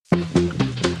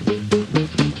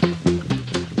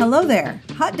Hello there.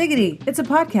 Hot diggity. It's a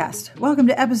podcast. Welcome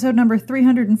to episode number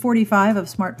 345 of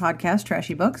Smart Podcast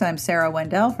Trashy Books. I'm Sarah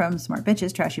Wendell from Smart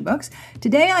Bitches Trashy Books.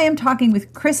 Today I am talking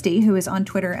with Kristy, who is on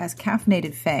Twitter as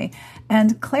Caffeinated Fae,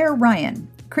 and Claire Ryan.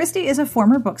 Kristy is a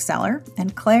former bookseller,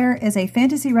 and Claire is a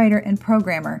fantasy writer and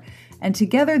programmer. And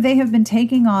together they have been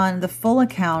taking on the full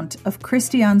account of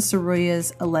Christian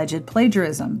Sarouya's alleged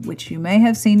plagiarism, which you may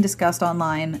have seen discussed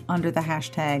online under the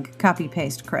hashtag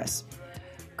CopyPasteChris.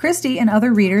 Kristy and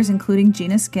other readers, including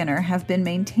Gina Skinner, have been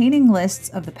maintaining lists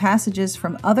of the passages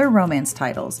from other romance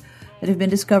titles that have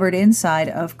been discovered inside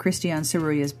of Christian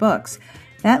Sarouya's books.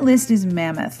 That list is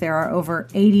mammoth. There are over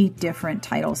 80 different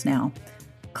titles now.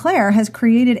 Claire has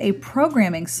created a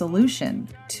programming solution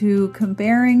to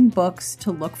comparing books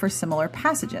to look for similar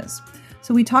passages.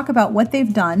 So we talk about what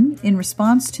they've done in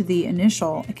response to the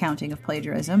initial accounting of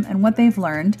plagiarism and what they've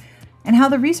learned, and how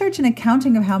the research and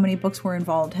accounting of how many books were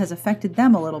involved has affected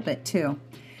them a little bit too.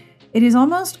 It is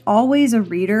almost always a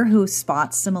reader who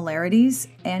spots similarities,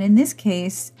 and in this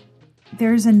case,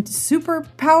 there's a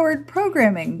super-powered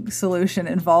programming solution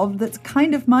involved that's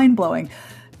kind of mind-blowing.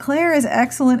 Claire is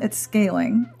excellent at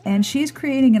scaling, and she's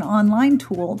creating an online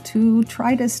tool to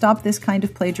try to stop this kind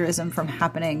of plagiarism from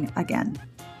happening again.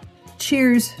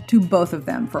 Cheers to both of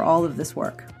them for all of this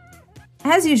work.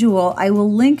 As usual, I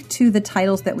will link to the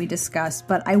titles that we discuss,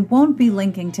 but I won't be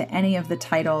linking to any of the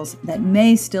titles that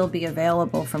may still be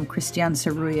available from Christian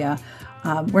Sarouya.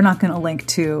 We're not going to link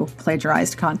to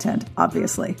plagiarized content,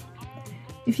 obviously.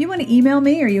 If you want to email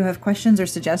me or you have questions or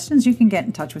suggestions, you can get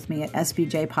in touch with me at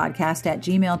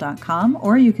sbjpodcast@gmail.com,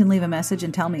 or you can leave a message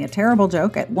and tell me a terrible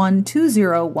joke at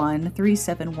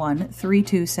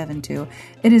 1-201-371-3272.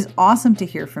 It is awesome to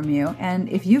hear from you, and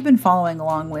if you've been following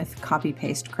along with Copy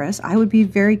Paste Chris, I would be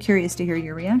very curious to hear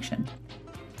your reaction.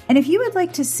 And if you would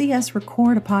like to see us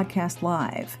record a podcast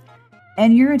live,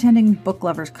 and you're attending Book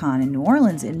Lovers Con in New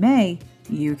Orleans in May,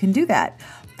 you can do that.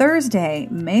 Thursday,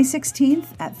 May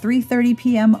 16th at 3:30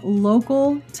 p.m.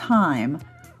 local time,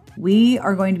 we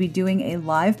are going to be doing a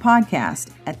live podcast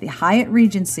at the Hyatt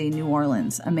Regency, New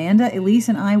Orleans. Amanda, Elise,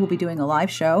 and I will be doing a live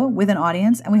show with an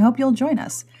audience, and we hope you'll join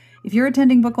us. If you're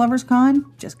attending Book Lovers Con,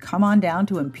 just come on down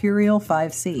to Imperial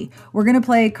 5C. We're going to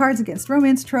play Cards Against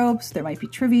Romance tropes. There might be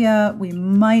trivia. We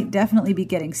might definitely be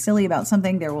getting silly about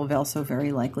something. There will also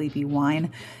very likely be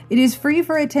wine. It is free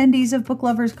for attendees of Book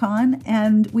Lovers Con,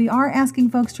 and we are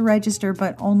asking folks to register,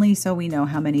 but only so we know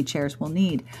how many chairs we'll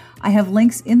need. I have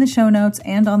links in the show notes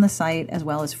and on the site, as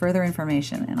well as further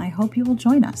information, and I hope you will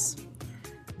join us.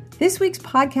 This week's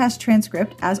podcast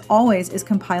transcript, as always, is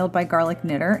compiled by Garlic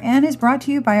Knitter and is brought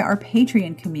to you by our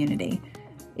Patreon community.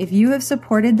 If you have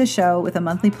supported the show with a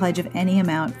monthly pledge of any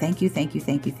amount, thank you, thank you,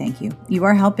 thank you, thank you. You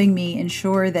are helping me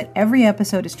ensure that every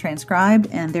episode is transcribed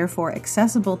and therefore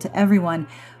accessible to everyone,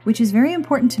 which is very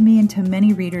important to me and to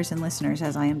many readers and listeners,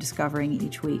 as I am discovering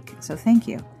each week. So thank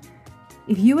you.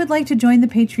 If you would like to join the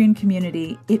Patreon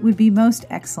community, it would be most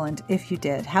excellent if you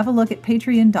did. Have a look at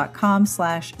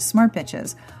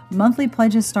patreon.com/smartbitches. Monthly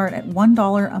pledges start at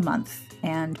 $1 a month.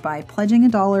 And by pledging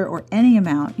 $1 or any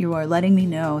amount, you are letting me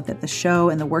know that the show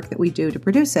and the work that we do to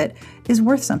produce it is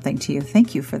worth something to you.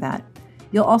 Thank you for that.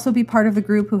 You'll also be part of the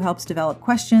group who helps develop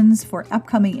questions for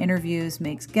upcoming interviews,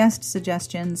 makes guest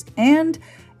suggestions, and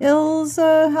is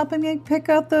helping me pick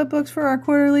out the books for our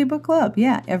quarterly book club.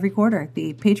 Yeah, every quarter,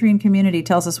 the Patreon community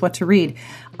tells us what to read.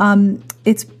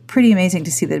 It's pretty amazing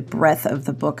to see the breadth of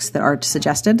the books that are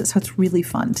suggested, so it's really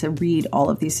fun to read all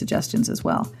of these suggestions as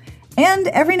well. And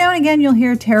every now and again, you'll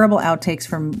hear terrible outtakes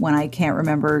from when I can't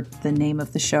remember the name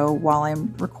of the show while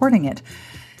I'm recording it.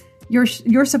 Your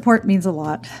support means a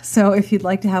lot. So if you'd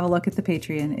like to have a look at the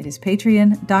Patreon, it is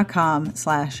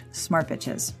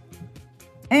patreon.com/smartbitches.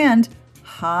 And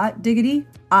hot diggity,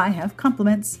 I have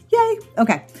compliments. Yay!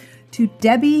 Okay. To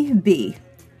Debbie B.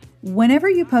 Whenever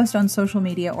you post on social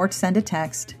media or send a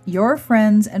text, your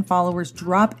friends and followers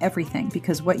drop everything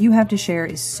because what you have to share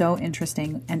is so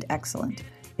interesting and excellent.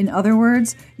 In other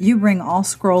words, you bring all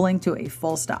scrolling to a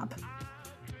full stop.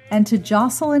 And to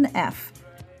Jocelyn F.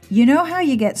 You know how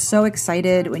you get so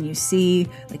excited when you see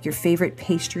like your favorite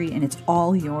pastry and it's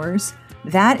all yours?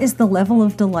 That is the level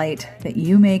of delight that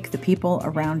you make the people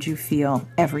around you feel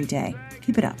every day.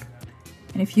 Keep it up.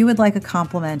 And if you would like a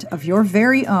compliment of your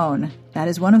very own, that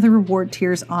is one of the reward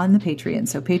tiers on the Patreon.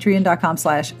 So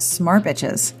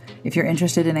patreon.com/smartbitches if you're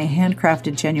interested in a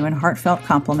handcrafted, genuine, heartfelt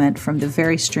compliment from the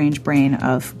very strange brain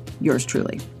of yours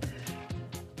truly.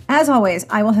 As always,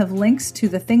 I will have links to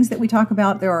the things that we talk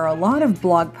about. There are a lot of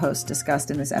blog posts discussed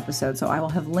in this episode, so I will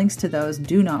have links to those.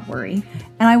 Do not worry.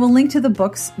 And I will link to the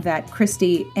books that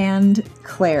Kristy and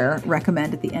Claire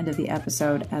recommend at the end of the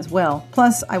episode as well.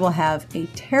 Plus, I will have a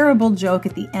terrible joke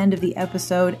at the end of the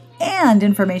episode and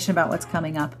information about what's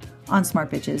coming up on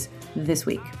Smart Bitches this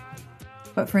week.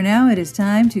 But for now, it is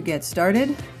time to get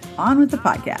started. On with the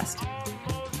podcast.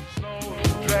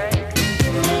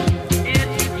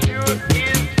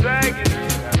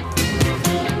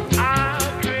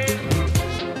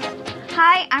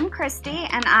 Hi, I'm Kristy,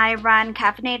 and I run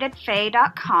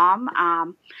CaffeinatedFae.com.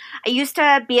 I used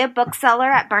to be a bookseller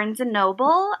at Barnes &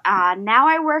 Noble. Now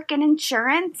I work in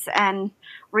insurance and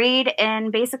read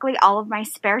in basically all of my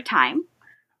spare time.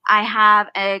 I have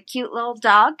a cute little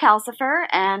dog, Calcifer,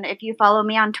 and if you follow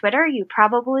me on Twitter, you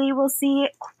probably will see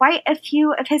quite a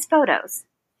few of his photos.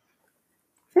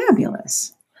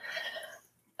 Fabulous.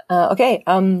 Okay,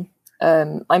 I'm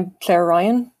Claire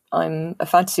Ryan. I'm a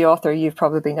fantasy author you've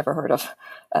probably never heard of.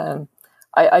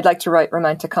 I'd like to write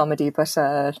romantic comedy, but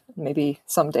maybe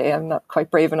someday. I'm not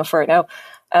quite brave enough right now.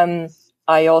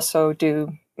 I also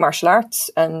do martial arts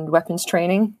and weapons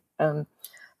training. I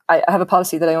have a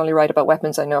policy that I only write about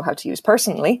weapons I know how to use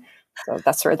personally. So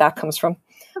that's where that comes from.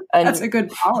 And that's a good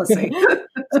policy.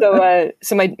 So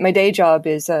my day job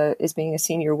is being a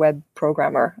senior web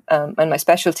programmer, and my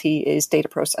specialty is data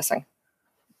processing.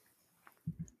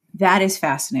 That is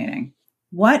fascinating.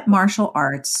 What martial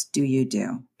arts do you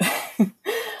do?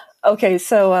 Okay,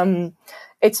 so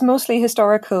it's mostly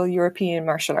historical European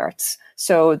martial arts.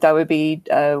 So that would be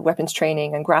weapons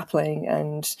training and grappling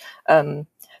and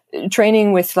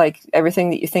training with like everything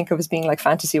that you think of as being like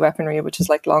fantasy weaponry, which is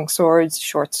like long swords,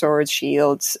 short swords,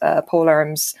 shields, pole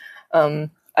arms. I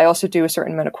also do a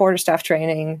certain amount of quarterstaff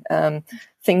training,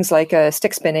 things like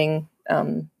stick spinning,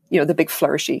 the big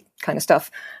flourishy kind of stuff.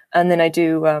 And then I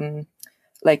do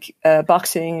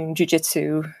boxing,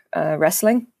 jiu-jitsu,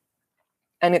 wrestling.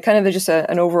 And it kind of is just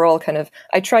an overall kind of,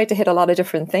 I try to hit a lot of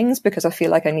different things because I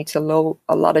feel like I need to know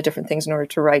a lot of different things in order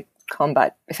to write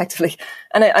combat effectively.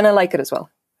 And I like it as well.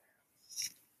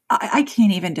 I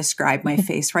can't even describe my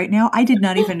face right now. I did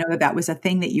not even know that was a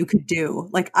thing that you could do.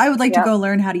 Like, I would like to go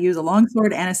learn how to use a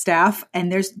longsword and a staff,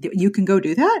 and you can go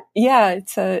do that. Yeah,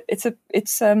 it's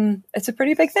a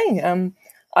pretty big thing.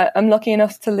 I'm lucky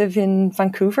enough to live in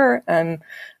Vancouver.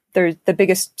 The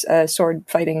biggest sword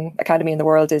fighting academy in the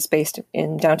world is based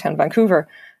in downtown Vancouver,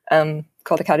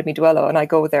 called Academy Duello, and I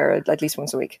go there at least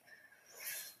once a week.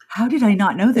 How did I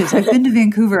not know this? I've been to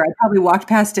Vancouver. I probably walked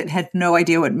past it and had no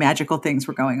idea what magical things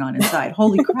were going on inside.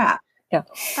 Holy crap. Yeah.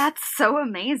 That's so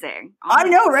amazing. I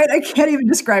know, right? I can't even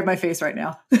describe my face right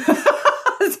now.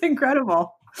 It's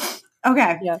incredible.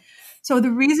 Okay. Yeah. So the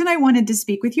reason I wanted to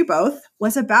speak with you both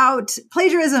was about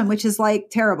plagiarism, which is like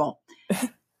terrible.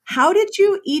 How did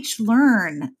you each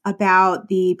learn about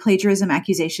the plagiarism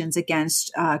accusations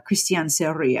against Christian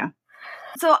Serria?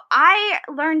 So I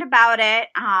learned about it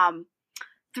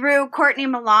through Courtney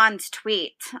Milan's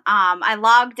tweet. I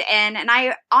logged in, and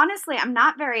I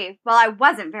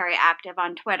wasn't very active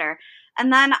on Twitter.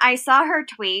 And then I saw her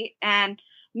tweet, and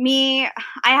I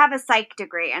have a psych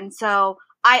degree, and so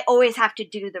I always have to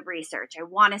do the research. I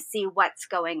want to see what's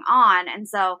going on. And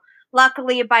so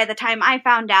luckily, by the time I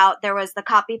found out, there was the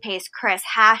copy paste Chris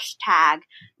hashtag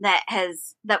that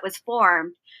was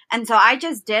formed. And so I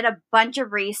just did a bunch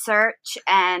of research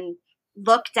and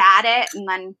looked at it, and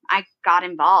then I got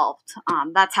involved.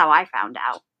 That's how I found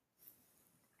out.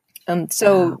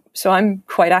 So I'm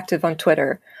quite active on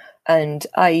Twitter, and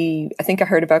I think I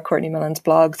heard about Courtney Milan's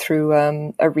blog through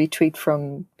a retweet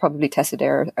from probably Tessa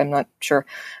Dare. I'm not sure,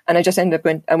 and I just I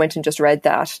went and just read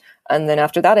that, and then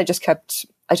after that I just kept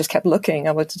looking.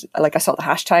 I saw the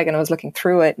hashtag and I was looking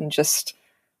through it and just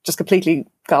completely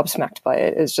gobsmacked by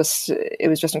it. It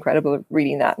was just incredible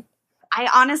reading that.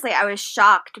 I was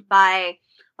shocked by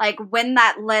like when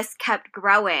that list kept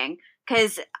growing,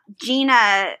 because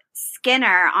Gina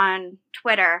Skinner on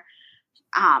Twitter,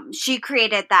 she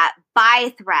created that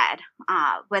buy thread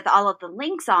with all of the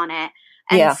links on it.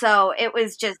 And so it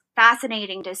was just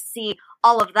fascinating to see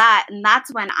all of that. And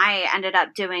that's when I ended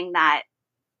up doing that,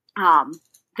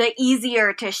 the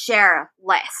easier to share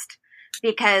list,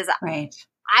 because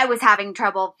I was having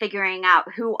trouble figuring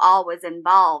out who all was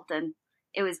involved. And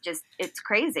it's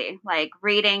crazy, like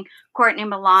reading Courtney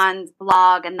Milan's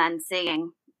blog and then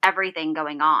seeing everything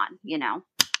going on,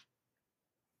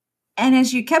 And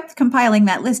as you kept compiling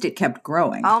that list, it kept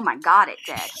growing. Oh my God, it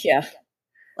did. Yeah.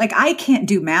 Like, I can't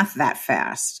do math that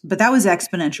fast, but that was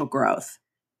exponential growth.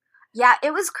 Yeah,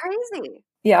 it was crazy.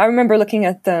 Yeah, I remember looking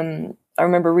at I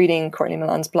remember reading Courtney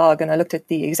Milan's blog, and I looked at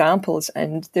the examples,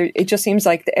 and it just seems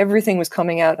like everything was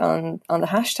coming out on the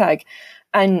hashtag,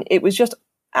 and it was just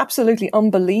absolutely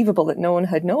unbelievable that no one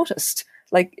had noticed.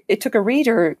 Like, it took a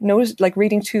reader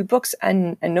reading 2 books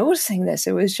and noticing this.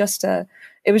 It was just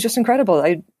incredible.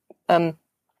 I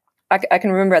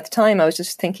can remember at the time I was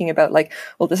just thinking about, like,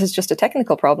 well, this is just a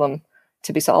technical problem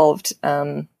to be solved.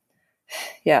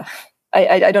 Yeah,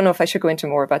 I don't know if I should go into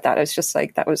more about that. I was just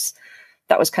like, that was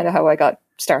kind of how I got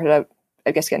started out,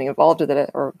 I guess, getting involved with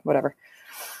it or whatever.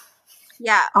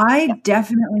 Yeah. I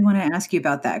definitely want to ask you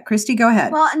about that. Kristy, go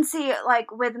ahead. Well, and see,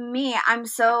 like, with me, I'm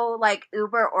so, like,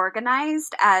 uber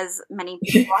organized, as many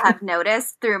people have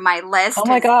noticed through my list. Oh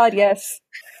my God, yes.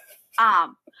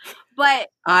 But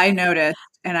I noticed,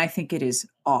 and I think it is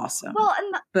awesome. Well,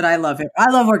 but I love it.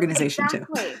 I love organization too.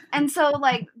 And so,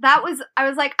 like, I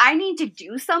was like, I need to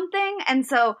do something. And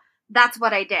so that's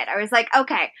what I did. I was like,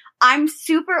 okay, I'm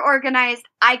super organized.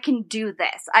 I can do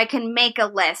this. I can make a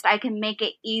list. I can make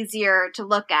it easier to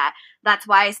look at. That's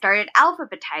why I started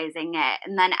alphabetizing it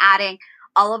and then adding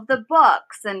all of the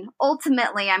books. And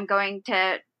ultimately, I'm going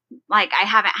to, like, I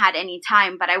haven't had any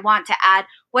time, but I want to add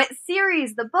what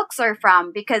series the books are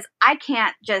from, because I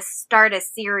can't just start a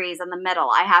series in the middle.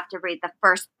 I have to read the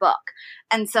first book.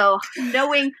 And so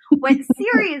knowing what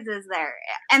series is there,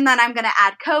 and then I'm going to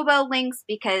add Kobo links,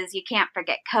 because you can't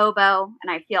forget Kobo. And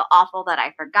I feel awful that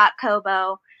I forgot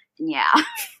Kobo. Yeah.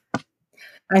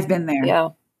 I've been there. Yeah.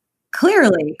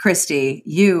 Clearly, Kristy,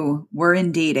 you were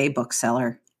indeed a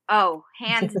bookseller. Oh,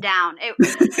 hands down.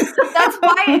 That's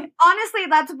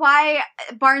why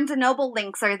Barnes & Noble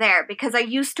links are there, because I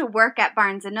used to work at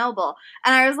Barnes & Noble.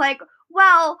 And I was like,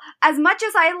 well, as much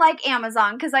as I like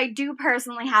Amazon, because I do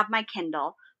personally have my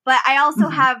Kindle, but I also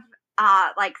have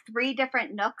like 3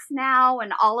 different Nooks now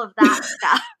and all of that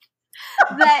stuff,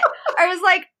 that I was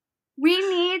like, we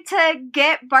need to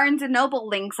get Barnes & Noble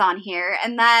links on here.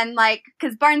 And then, like,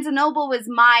 because Barnes & Noble was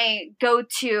my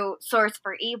go-to source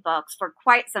for ebooks for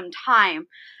quite some time.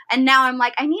 And now I'm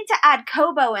like, I need to add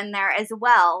Kobo in there as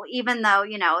well, even though,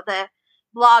 you know, the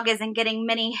blog isn't getting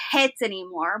many hits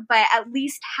anymore, but at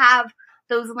least have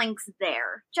those links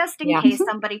there, just in case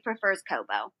somebody prefers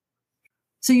Kobo.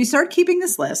 So you start keeping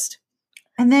this list.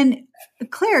 And then,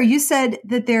 Claire, you said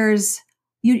that there's...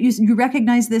 You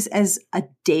recognize this as a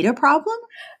data problem?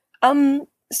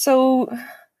 So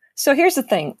here's the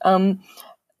thing.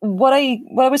 What I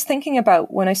was thinking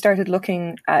about when I started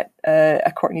looking at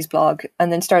Courtney's blog,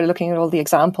 and then started looking at all the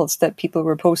examples that people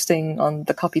were posting on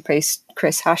the copy paste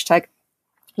Chris hashtag,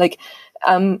 like,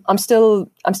 I'm still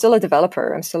a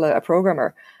developer. I'm still a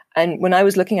programmer. And when I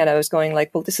was looking at it, I was going like,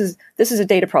 well, this is a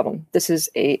data problem. This is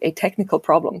a technical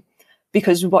problem,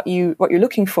 because what you're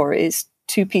looking for is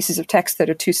 2 pieces of text that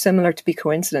are too similar to be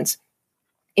coincidence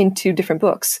in 2 different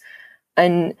books.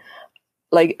 And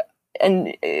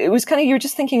it was kind of, you're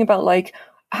just thinking about, like,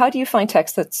 how do you find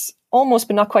text that's almost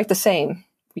but not quite the same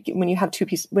when you have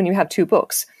 2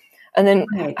 books? And then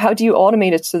how do you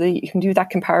automate it so that you can do that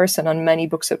comparison on many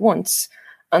books at once?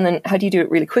 And then how do you do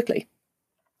it really quickly?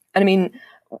 And I mean,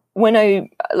 when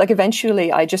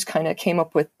eventually I just kind of came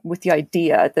up with the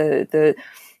idea,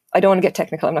 I don't want to get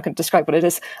technical. I'm not going to describe what it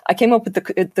is. I came up with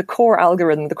the core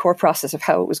algorithm, the core process of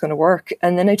how it was going to work.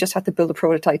 And then I just had to build a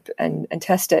prototype and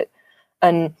test it.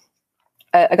 And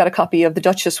I got a copy of The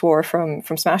Duchess War from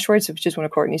Smashwords, which is one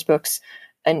of Courtney's books.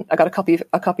 And I got a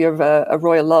copy of a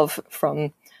Royal Love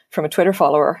from a Twitter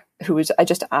follower I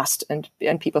just asked, and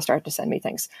people started to send me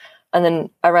things. And then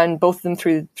I ran both of them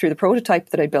through the prototype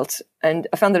that I built, and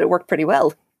I found that it worked pretty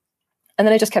well. And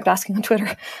then I just kept asking on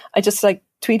Twitter. I just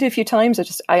tweeted a few times.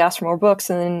 I asked for more books,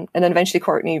 and then eventually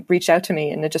Courtney reached out to me,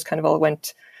 and it just kind of all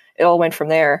went from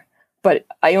there. But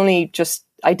I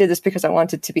did this because I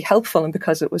wanted to be helpful, and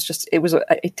because it was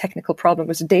a technical problem. It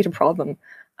was a data problem,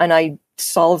 and I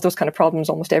solved those kind of problems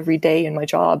almost every day in my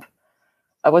job.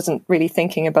 I wasn't really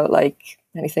thinking about like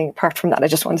anything apart from that. I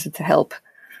just wanted to help.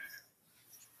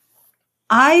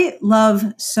 I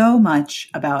love so much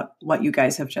about what you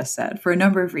guys have just said for a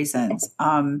number of reasons.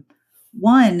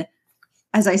 One,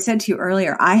 as I said to you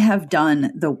earlier, I have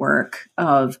done the work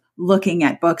of looking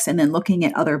at books and then looking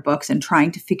at other books and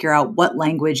trying to figure out what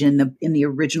language in the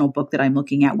original book that I'm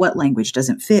looking at, what language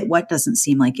doesn't fit, what doesn't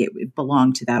seem like it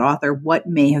belonged to that author, what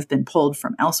may have been pulled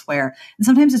from elsewhere. And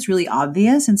sometimes it's really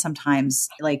obvious. And sometimes,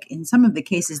 like in some of the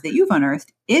cases that you've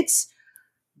unearthed, it's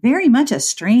very much a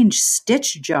strange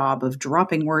stitch job of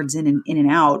dropping words in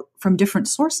and out from different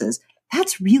sources.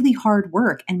 That's really hard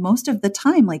work. And most of the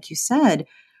time, like you said,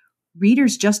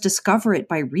 readers just discover it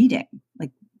by reading. Like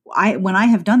when I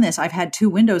have done this, I've had two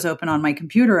windows open on my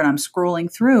computer and I'm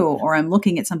scrolling through, or I'm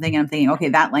looking at something and I'm thinking, okay,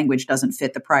 that language doesn't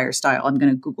fit the prior style. I'm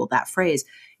going to Google that phrase.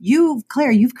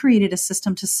 Claire, you've created a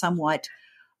system to somewhat,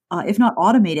 if not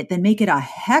automate it, then make it a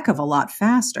heck of a lot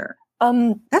faster.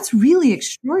 That's really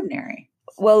extraordinary.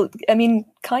 Well, I mean,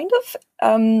 kind of.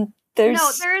 There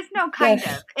is no kind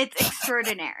of. It's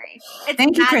extraordinary. It's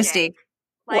Thank you, magic. Kristy.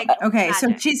 Like, okay, magic.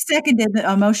 so she seconded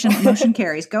the motion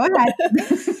carries. Go ahead.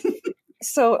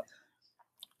 So,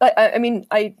 I mean,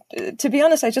 to be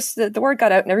honest, the word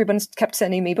got out and everyone kept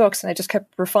sending me books, and I just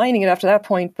kept refining it after that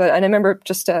point. And I remember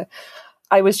I started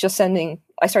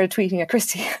tweeting at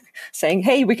Kristy saying,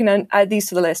 "Hey, we can add these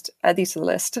to the list. Add these to the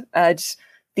list. Add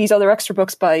these other extra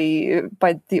books by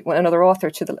another author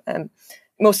to the."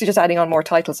 Mostly just adding on more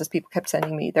titles as people kept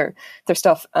sending me their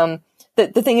stuff.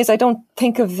 The thing is, I don't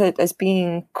think of it as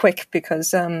being quick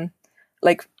because,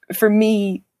 like, for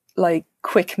me, like,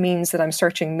 quick means that I'm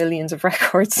searching millions of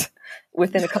records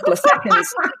within a couple of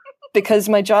seconds, because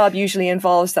my job usually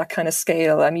involves that kind of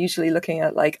scale. I'm usually looking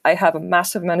at, like, I have a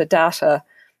massive amount of data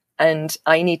and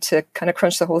I need to kind of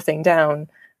crunch the whole thing down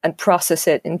and process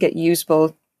it and get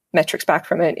usable metrics back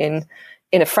from it in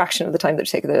a fraction of the time that it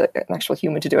takes an actual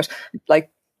human to do it. Like,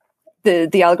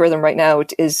 the algorithm right now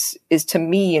is to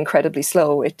me incredibly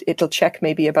slow. It'll check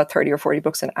maybe about 30 or 40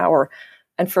 books an hour.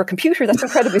 And for a computer, that's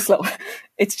incredibly slow.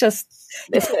 It's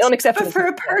unacceptable. But for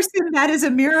a person, that is a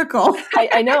miracle.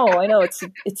 I know.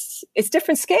 It's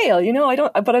different scale, you know.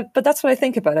 But that's what I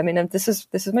think about. I mean, this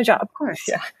is my job. Of course.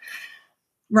 Yeah.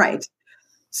 Right.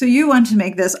 So you want to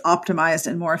make this optimized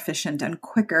and more efficient and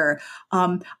quicker.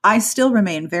 I still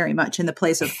remain very much in the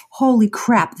place of, holy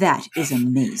crap, that is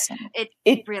amazing.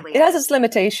 It really has its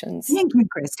limitations. Thank you,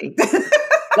 Kristy.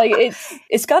 Like,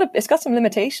 it's got some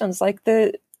limitations. Like,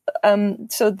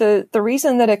 so the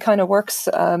reason that it kind of works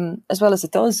as well as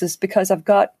it does is because I've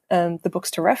got the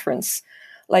books to reference.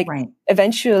 Like, right.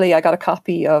 Eventually I got a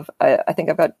copy of, I think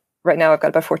I've got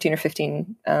about 14 or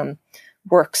 15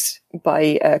 works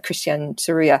by Christian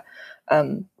Surya.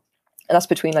 And that's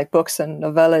between, like, books and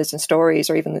novellas and stories,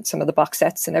 or even some of the box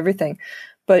sets and everything.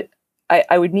 But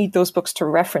I would need those books to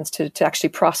reference to actually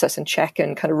process and check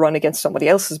and kind of run against somebody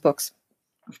else's books.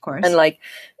 Of course. And, like,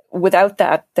 without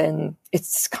that, then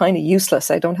it's kind of useless.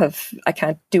 I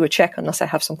can't do a check unless I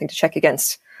have something to check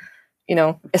against. You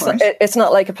know, it's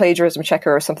not like a plagiarism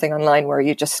checker or something online where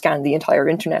you just scan the entire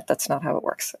internet. That's not how it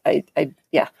works.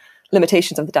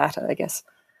 Limitations of the data, I guess.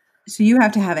 So you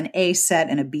have to have an A set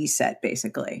and a B set,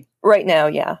 basically. Right now,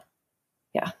 yeah.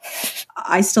 Yeah.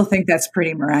 I still think that's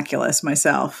pretty miraculous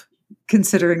myself,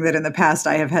 considering that in the past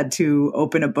I have had to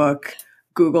open a book,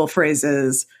 Google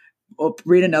phrases,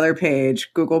 read another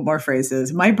page, Google more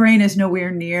phrases. My brain is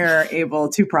nowhere near able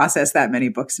to process that many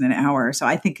books in an hour. So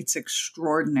I think it's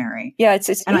extraordinary. Yeah, it's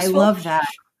and useful. I love that.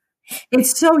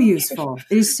 It's so useful.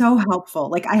 It is so helpful.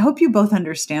 Like, I hope you both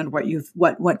understand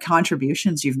what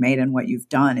contributions you've made and what you've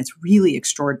done. It's really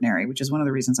extraordinary, which is one of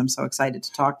the reasons I'm so excited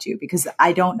to talk to you, because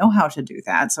I don't know how to do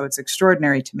that. So it's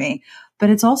extraordinary to me. But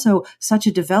it's also such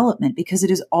a development, because it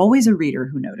is always a reader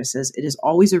who notices. It is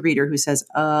always a reader who says,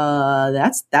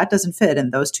 that doesn't fit.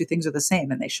 And those two things are the same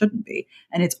and they shouldn't be.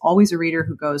 And it's always a reader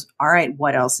who goes, all right,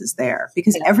 what else is there?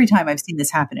 Because every time I've seen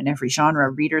this happen in every genre,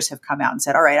 readers have come out and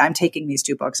said, all right, I'm taking these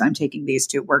two books. I'm taking these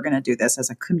two. We're going to do this as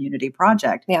a community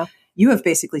project. Yeah. You have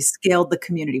basically scaled the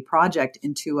community project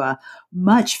into a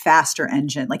much faster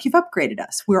engine. Like, you've upgraded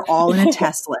us. We're all in a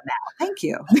Tesla now. Thank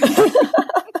you.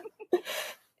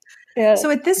 Yeah.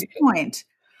 So at this point,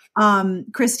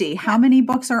 Kristy, how many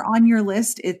books are on your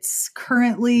list? It's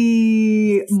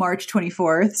currently March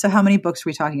 24th. So how many books are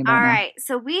we talking about now? All right.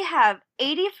 So we have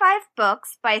 85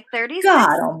 books by 36.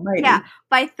 God almighty. Yeah,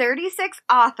 by 36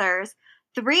 authors,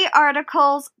 3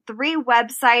 articles, 3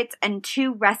 websites, and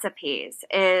 2 recipes.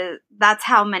 That's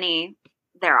how many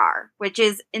there are, which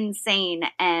is insane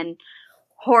and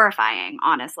horrifying,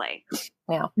 honestly.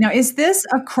 Yeah. Now, is this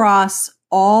across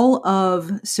all of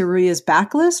Surya's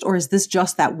backlist, or is this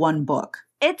just that one book?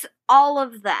 It's all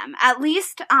of them, at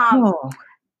least,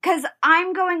 because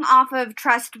I'm going off of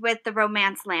Trust with the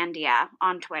Romancelandia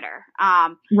on Twitter.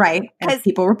 Right, as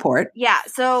people report. Yeah,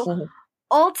 so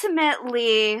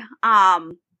ultimately,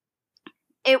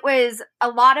 it was, a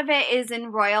lot of it is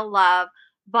in Royal Love,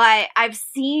 but I've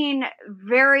seen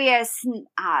various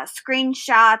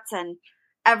screenshots and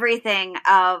everything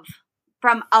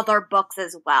from other books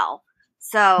as well.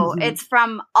 So it's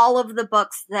from all of the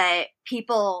books that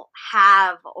people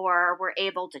have or were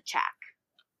able to check.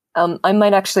 I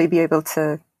might actually be able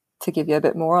to give you a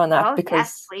bit more on that, because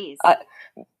yes, please.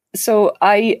 So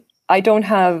I don't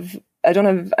have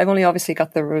I've only obviously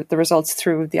got the results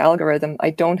through the algorithm. I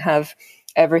don't have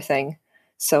everything.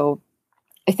 So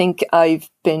I think I've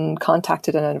been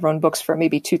contacted and I've run books for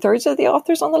maybe 2/3 of the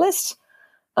authors on the list.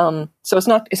 So it's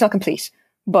not complete,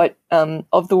 but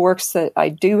of the works that I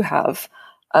do have,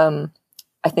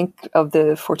 I think of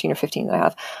the 14 or 15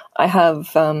 that I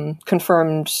have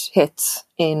confirmed hits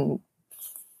in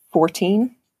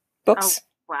 14 books.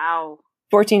 Oh, wow.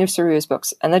 14 of Saruya's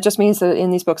books. And that just means that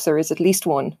in these books there is at least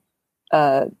one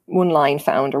line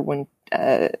found, or one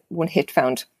hit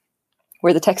found,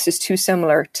 where the text is too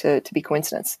similar to be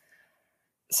coincidence.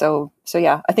 So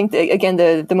yeah, I think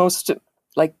the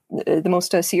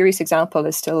most serious example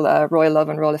is still Royal Love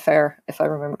and Royal Affair, if I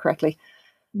remember correctly.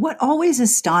 What always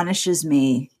astonishes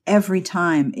me every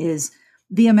time is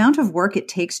the amount of work it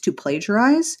takes to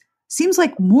plagiarize. Seems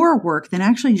like more work than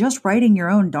actually just writing your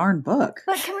own darn book.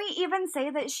 But can we even say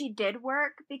that she did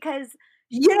work? Because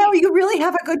you really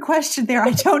have a good question there.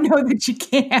 I don't know that you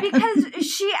can. Because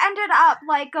she ended up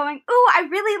like going, "Ooh, I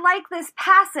really like this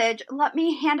passage. Let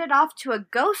me hand it off to a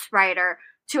ghostwriter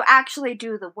to actually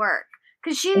do the work."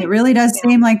 Because it really does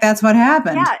seem like that's what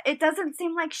happened. Yeah, it doesn't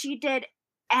seem like she did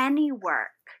any work.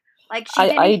 Like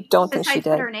I don't think she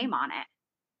did. Put her name on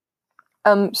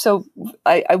it. So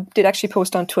I did actually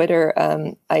post on Twitter.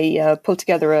 I pulled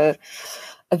together a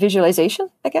visualization,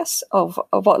 I guess, of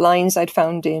what lines I'd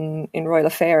found in Royal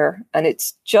Affair, and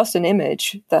it's just an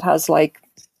image that has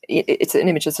it's an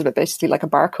image that's basically like a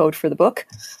barcode for the book.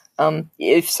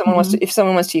 If someone wants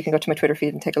to, you can go to my Twitter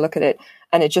feed and take a look at it,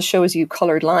 and it just shows you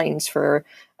colored lines for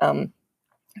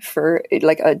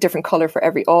like a different color for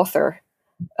every author.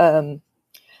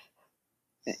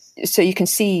 So you can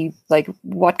see like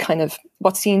what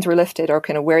scenes were lifted or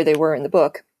kind of where they were in the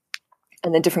book,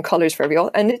 and then different colors for every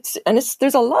author. And it's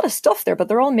there's a lot of stuff there, but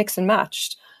they're all mixed and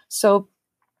matched. So,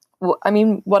 I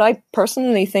mean, what I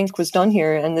personally think was done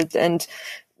here, and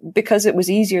because it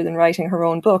was easier than writing her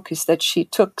own book, is that she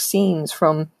took scenes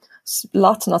from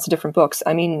lots and lots of different books.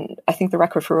 I mean, I think the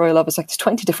record for Royal Love is like there's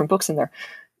 20 different books in there.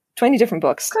 20 different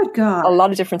books. Good God. A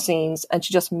lot of different scenes, and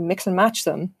she just mix and match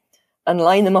them and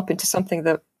line them up into something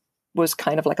that was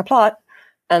kind of like a plot,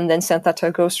 and then sent that to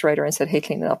a ghostwriter and said, "Hey,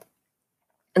 clean it up."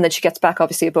 And then she gets back,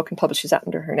 obviously, a book and publishes that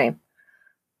under her name.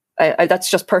 That's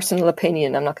just personal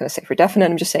opinion. I'm not going to say for definite.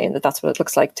 I'm just saying that that's what it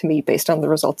looks like to me based on the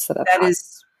results that I've had.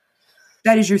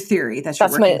 That is your theory. That's your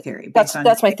working theory. That's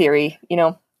my theory. You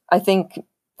know, I think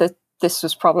that this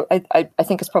was probably, I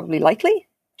think it's probably likely,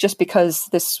 just because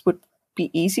this would be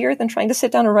easier than trying to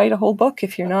sit down and write a whole book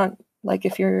if you're not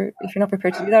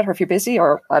prepared to do that, or if you're busy,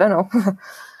 or I don't know.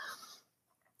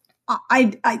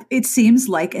 It seems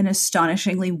like an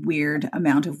astonishingly weird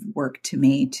amount of work to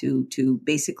me to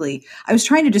basically, I was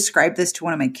trying to describe this to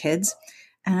one of my kids,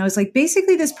 and I was like,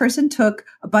 basically this person took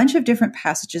a bunch of different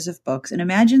passages of books, and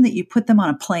imagine that you put them on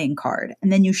a playing card,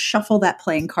 and then you shuffle that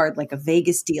playing card like a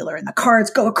Vegas dealer, and the cards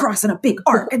go across in a big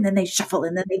arc, and then they shuffle,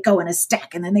 and then they go in a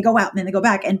stack, and then they go out, and then they go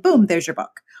back, and boom, there's your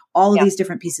book. All of these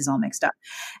different pieces all mixed up.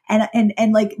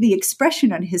 And like the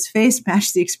expression on his face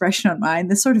matched the expression on mine,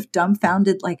 this sort of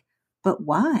dumbfounded, like, but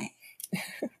why?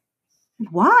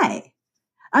 Why?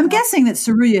 I'm guessing that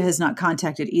Saruya has not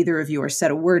contacted either of you or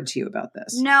said a word to you about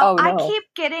this. No, I keep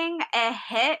getting a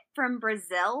hit from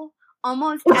Brazil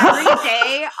almost every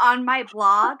day on my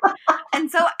blog.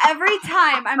 And so every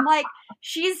time I'm like,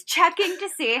 she's checking to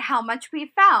see how much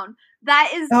we found.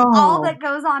 That is all that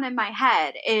goes on in my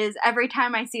head, is every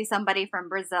time I see somebody from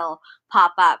Brazil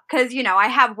pop up. Because, I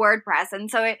have WordPress, and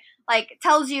so it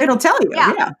tells you. It'll tell you,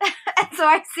 yeah. And so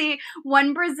I see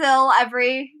one Brazil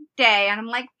every day, and I'm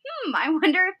like, I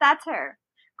wonder if that's her.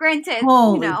 Granted,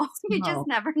 you just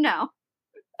never know.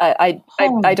 I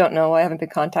don't know. I haven't been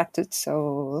contacted,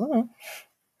 so.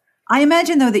 I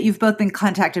imagine, though, that you've both been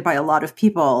contacted by a lot of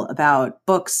people about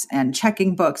books and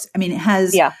checking books. I mean, it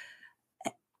has. Yeah.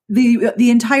 The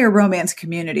entire romance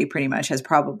community pretty much has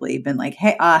probably been like,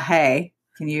 hey,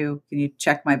 can you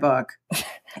check my book?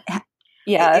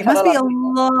 Yeah, it must be a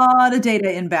lot of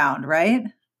data inbound, right?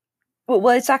 Well,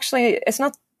 it's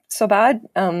not so bad.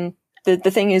 The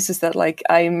thing is that like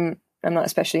I'm not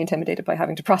especially intimidated by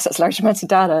having to process large amounts of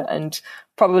data, and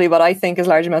probably what I think is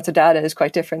large amounts of data is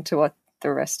quite different to what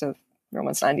the rest of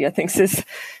Romancelandia thinks is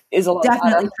a lot.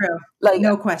 Definitely of true. Like,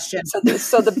 no question. So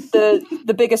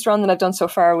the biggest run that I've done so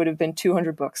far would have been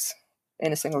 200 books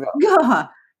in a single go. Yeah.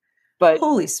 But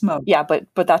holy smoke. Yeah, but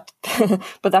that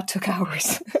took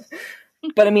hours.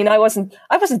 But I mean, I wasn't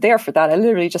there for that. I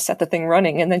literally just set the thing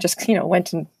running and then just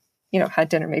went and had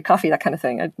dinner, made coffee, that kind of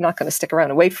thing. I'm not going to stick around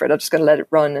and wait for it. I'm just going to let it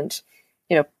run and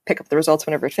pick up the results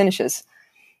whenever it finishes.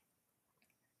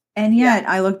 And yet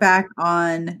I look back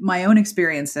on my own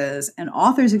experiences and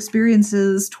authors'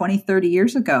 experiences 20, 30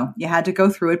 years ago. You had to go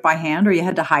through it by hand, or you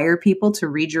had to hire people to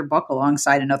read your book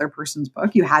alongside another person's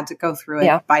book. You had to go through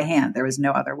it by hand. There was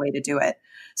no other way to do it.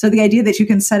 So the idea that you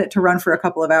can set it to run for a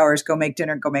couple of hours, go make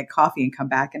dinner, go make coffee, and come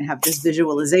back and have this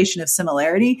visualization of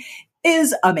similarity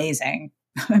is amazing.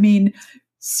 I mean,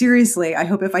 seriously, I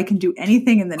hope if I can do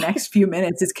anything in the next few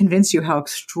minutes is convince you how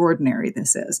extraordinary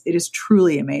this is. It is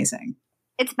truly amazing.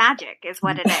 It's magic is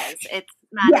what it is. It's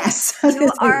magic. Yes.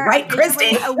 You are right,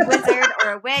 Kristy. a wizard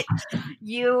or a witch.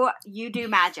 You do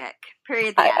magic.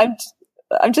 Period.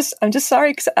 I'm just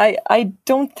sorry because I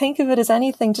don't think of it as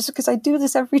anything just because I do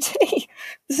this every day.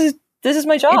 This is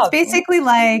my job. It's basically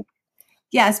like,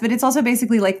 yes, but it's also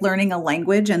basically like learning a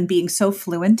language and being so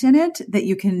fluent in it that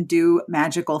you can do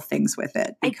magical things with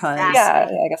it. Because yeah,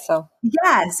 I guess so.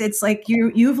 Yes, it's like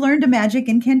you've learned a magic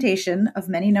incantation of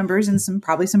many numbers and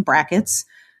probably some brackets,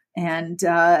 and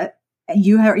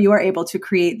you are able to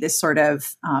create this sort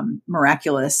of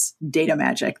miraculous data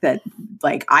magic that,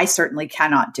 like, I certainly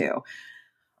cannot do.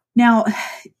 Now,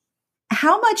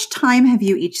 how much time have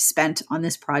you each spent on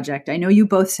this project? I know you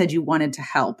both said you wanted to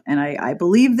help, and I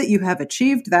believe that you have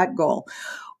achieved that goal.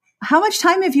 How much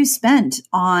time have you spent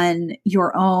on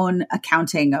your own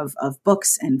accounting of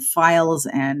books and files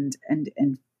and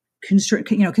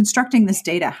constructing this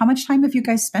data? How much time have you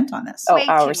guys spent on this? Way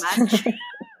hours. Too much.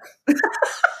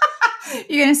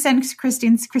 You're going to send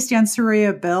Christian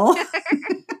Surya a bill?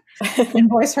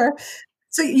 Invoice her?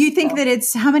 So you think that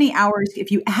it's how many hours,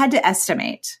 if you had to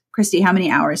estimate, Kristy, how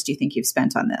many hours do you think you've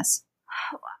spent on this?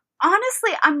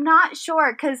 Honestly, I'm not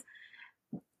sure because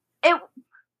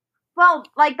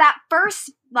like that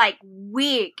first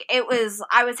week, I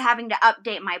was having to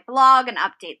update my blog and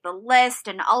update the list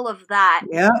and all of that.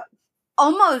 Yeah.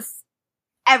 Almost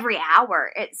every hour,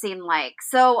 it seemed like.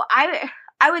 So I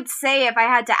would say if I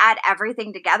had to add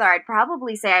everything together, I'd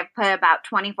probably say I've put about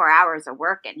 24 hours of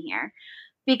work in here.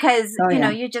 Because,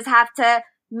 you just have to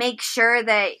make sure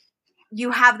that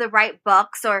you have the right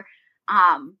books. Or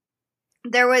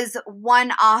there was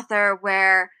one author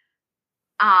where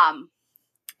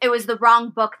it was the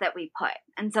wrong book that we put.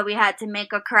 And so we had to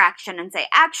make a correction and say,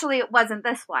 actually, it wasn't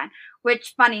this one.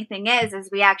 Which, funny thing is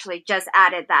we actually just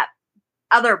added that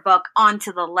other book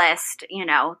onto the list,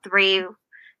 3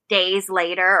 days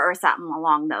later or something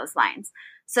along those lines.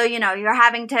 So, you're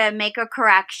having to make a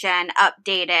correction,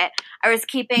 update it. I was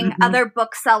keeping other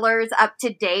booksellers up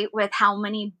to date with how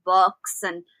many books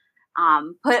and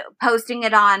posting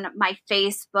it on my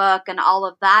Facebook and all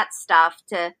of that stuff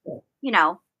to,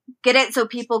 get it so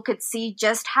people could see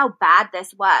just how bad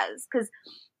this was. Because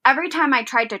every time I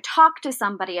tried to talk to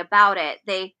somebody about it,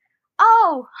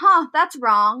 that's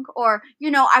wrong. Or,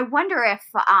 I wonder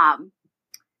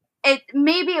if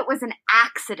maybe it was an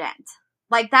accident.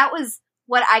 Like that was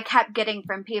what I kept getting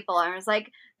from people. I was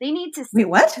like, they need to Wait,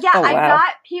 what? Yeah, oh, wow. I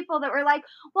got people that were like,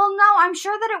 well, no, I'm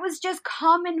sure that it was just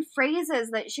common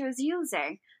phrases that she was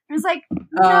using. I was like,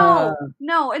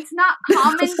 no, it's not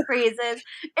common phrases.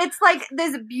 It's like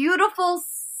this beautiful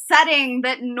setting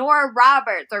that Nora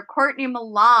Roberts or Courtney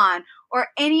Milan or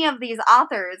any of these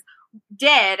authors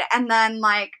did, and then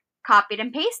copied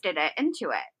and pasted it into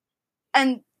it.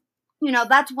 And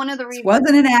that's one of the reasons. It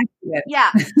wasn't an accident.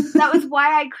 Yeah. That was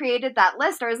why I created that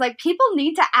list. I was like, people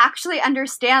need to actually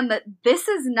understand that this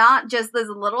is not just this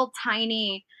little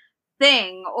tiny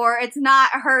thing, or it's not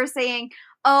her saying,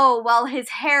 oh, well, his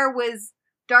hair was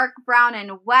dark brown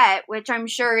and wet, which I'm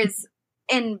sure is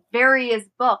in various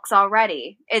books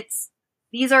already.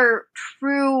 These are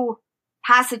true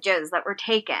passages that were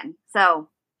taken. So,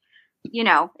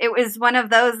 it was one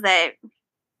of those that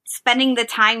spending the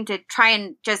time to try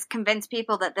and just convince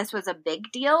people that this was a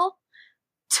big deal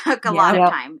took a lot of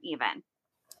time even.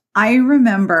 I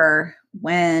remember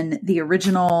when the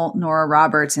original Nora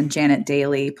Roberts and Janet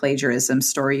Daly plagiarism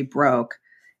story broke.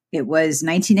 It was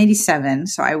 1987,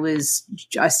 so I was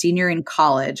a senior in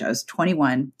college. I was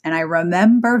 21, and I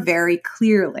remember very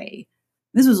clearly,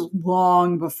 this was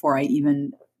long before I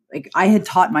had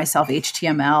taught myself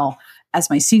HTML as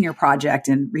my senior project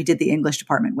and redid the English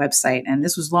department website. And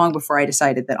this was long before I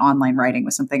decided that online writing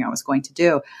was something I was going to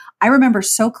do. I remember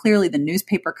so clearly the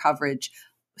newspaper coverage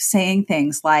saying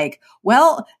things like,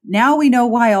 well, now we know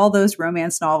why all those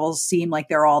romance novels seem like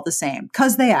they're all the same,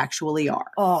 because they actually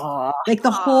are. Like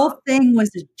the whole thing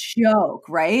was a joke,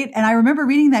 right? And I remember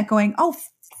reading that going, oh,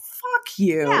 fuck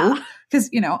you. Because,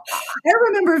 I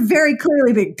remember very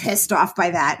clearly being pissed off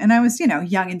by that. And I was,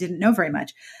 young and didn't know very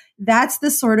much. That's the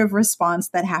sort of response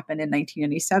that happened in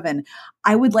 1997.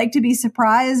 I would like to be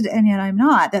surprised, and yet I'm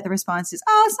not, that the response is,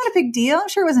 oh, it's not a big deal. I'm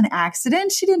sure it was an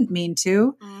accident. She didn't mean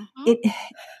to.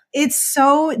 It's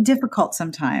so difficult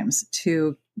sometimes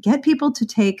to get people to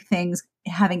take things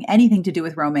having anything to do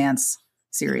with romance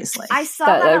seriously. I saw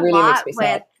that a really lot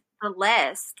with the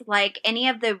list, like any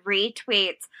of the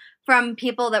retweets from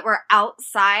people that were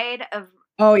outside of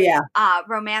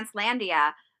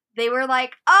Romancelandia. They were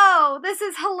like, oh, this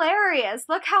is hilarious.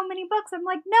 Look how many books. I'm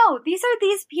like, no, these are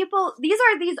these people, these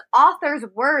are these authors'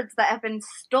 words that have been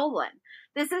stolen.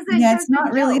 This isn't it's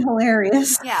not really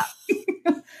hilarious. Yeah.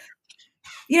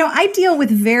 I deal with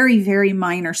very, very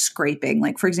minor scraping.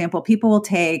 Like, for example, people will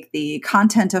take the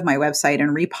content of my website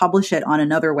and republish it on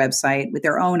another website with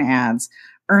their own ads,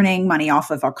 earning money off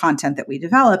of our content that we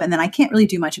develop. And then I can't really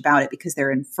do much about it because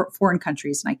they're in foreign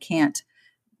countries and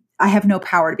I have no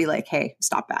power to be like, hey,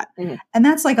 stop that. Mm-hmm. And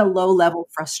that's like a low level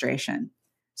frustration.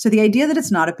 So the idea that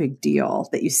it's not a big deal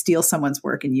that you steal someone's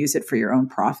work and use it for your own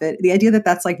profit, the idea that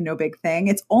that's like no big thing,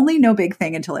 it's only no big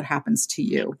thing until it happens to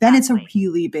you. Then it's a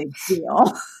really big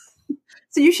deal.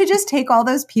 So you should just take all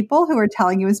those people who are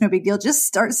telling you it's no big deal, just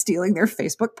start stealing their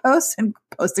Facebook posts and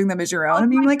posting them as your own.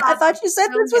 And being like, I thought you said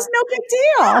this was no big deal.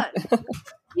 Yeah.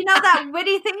 You know that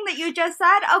witty thing that you just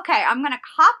said? Okay, I'm going to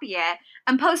copy it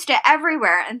and post it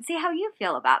everywhere and see how you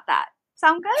feel about that.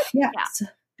 Sound good? Yes.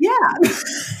 Yeah.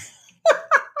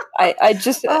 I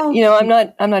just, I'm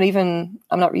not a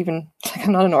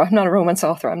romance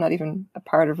author. I'm not even a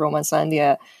part of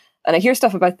Romancelandia. And I hear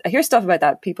stuff about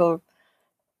that. People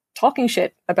talking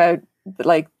shit about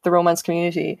like the romance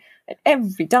community, and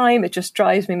every time it just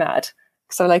drives me mad.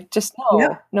 So like, just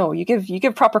no, you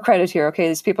give proper credit here. Okay.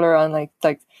 These people are on like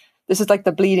this is like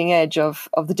the bleeding edge of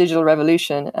the digital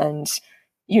revolution, and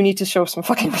you need to show some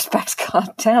fucking respect.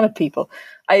 God damn it, people.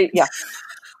 I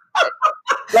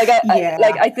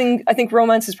think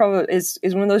romance is probably is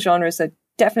one of those genres that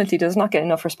definitely does not get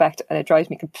enough respect, and it drives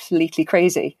me completely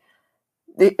crazy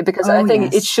because I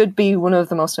think it should be one of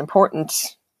the most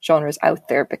important genres out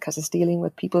there because it's dealing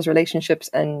with people's relationships,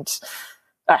 and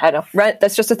I don't know.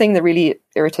 That's just a thing that really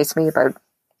irritates me about,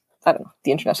 I don't know,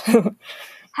 the internet.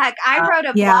 Heck, I wrote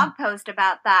a blog post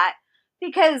about that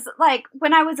because, like,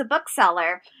 when I was a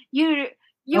bookseller,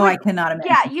 I cannot imagine.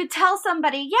 Yeah, you tell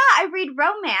somebody, I read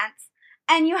romance,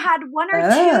 and you had one or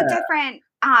two different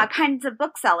kinds of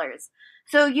booksellers.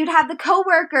 So you'd have the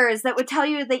coworkers that would tell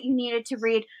you that you needed to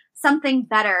read something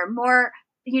better, more,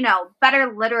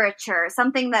 better literature,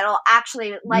 something that'll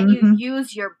actually let you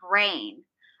use your brain.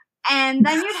 And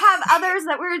then you'd have others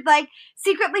that would like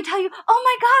secretly tell you, oh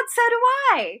my God, so do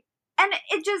I. And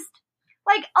it just,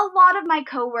 like, a lot of my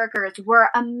coworkers were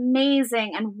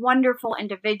amazing and wonderful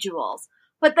individuals.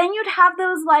 But then you'd have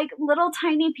those like little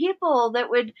tiny people that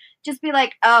would just be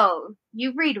like, oh,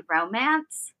 you read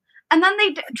romance? And then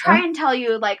they'd try and tell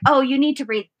you like, oh, you need to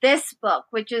read this book,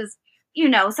 which is,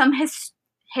 some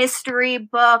history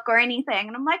book or anything.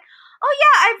 And I'm like, oh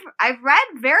yeah, I've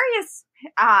read various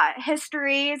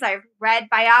histories. I've read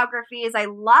biographies. I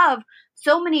love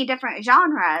so many different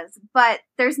genres, but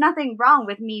there's nothing wrong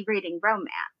with me reading romance.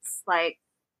 Like,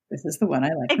 this is the one I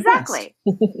like. Exactly.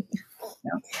 And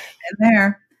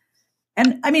there.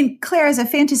 And I mean, Claire, as a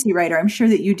fantasy writer, I'm sure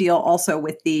that you deal also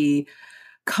with the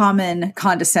common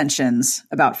condescensions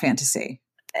about fantasy.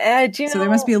 So there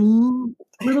must be a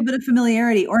little bit of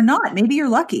familiarity, or not. Maybe you're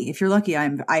lucky. If you're lucky,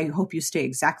 I hope you stay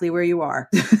exactly where you are.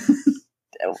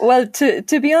 Well,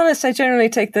 to be honest, I generally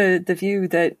take the view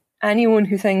that anyone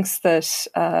who thinks that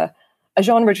a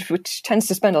genre which tends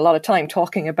to spend a lot of time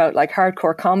talking about like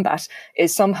hardcore combat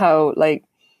is somehow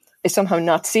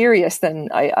not serious, then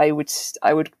I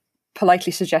would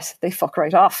politely suggest that they fuck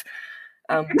right off.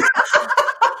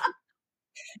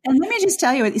 And let me just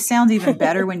tell you, it sounds even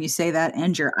better when you say that,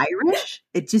 and you're Irish.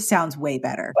 It just sounds way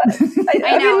better.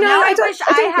 I know. Now I wish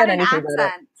I had an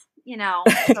accent,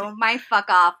 so my fuck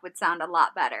off would sound a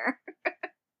lot better.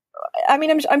 I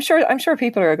mean, I'm sure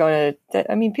people are going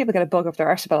to. I mean, people get a bug up their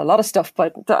arse about a lot of stuff,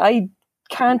 but I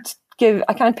can't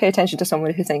pay attention to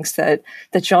someone who thinks that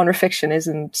genre fiction is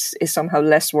somehow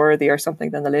less worthy or something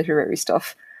than the literary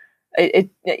stuff. You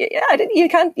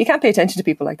can't pay attention to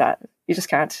people like that. You just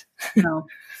can't. No.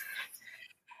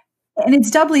 And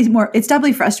it's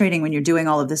doubly frustrating when you're doing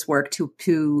all of this work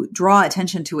to draw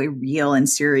attention to a real and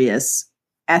serious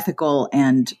ethical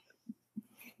and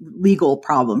legal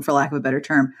problem, for lack of a better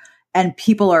term. And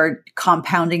people are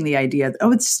compounding the idea that,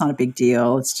 oh, it's just not a big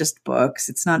deal. It's just books.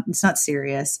 It's not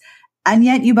serious. And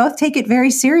yet you both take it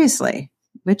very seriously,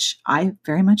 which I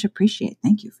very much appreciate.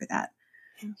 Thank you for that.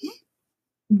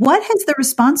 Mm-hmm. What has the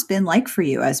response been like for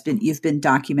you as you've been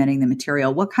documenting the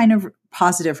material? What kind of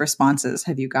positive responses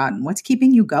have you gotten? What's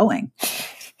keeping you going?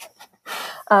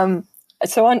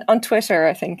 So on Twitter,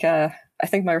 I think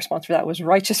my response for that was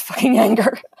righteous fucking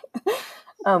anger.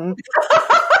 I'm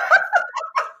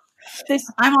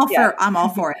all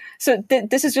for it. So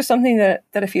this is just something that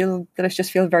I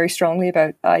just feel very strongly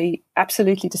about. I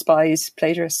absolutely despise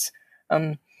plagiarists.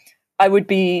 I would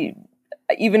be,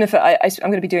 even if I'm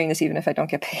going to be doing this, even if I don't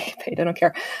get paid, I don't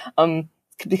care.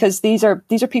 Because these are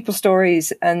people's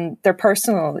stories and they're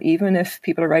personal, even if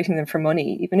people are writing them for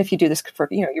money, even if you do this for,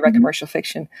 you write commercial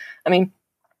fiction. I mean,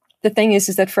 the thing is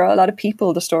that for a lot of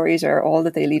people, the stories are all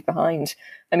that they leave behind.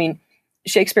 I mean,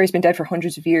 Shakespeare's been dead for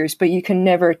hundreds of years, but you can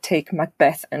never take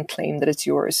Macbeth and claim that it's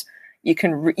yours. You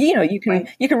can, you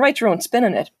can write your own spin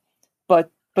on it, but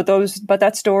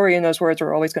that story and those words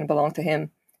are always going to belong to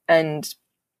him. And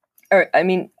I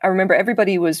remember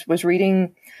everybody was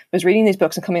reading these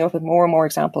books and coming up with more and more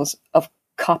examples of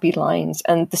copied lines,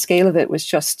 and the scale of it was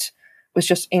just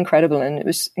incredible, and it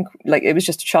was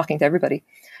just shocking to everybody.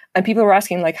 And people were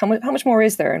asking, like, how much more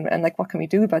is there, and like, what can we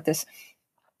do about this?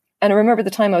 And I remember at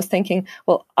the time I was thinking,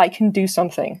 well, I can do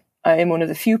something. I am one of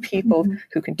the few people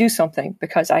who can do something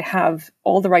because I have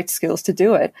all the right skills to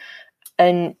do it.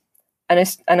 And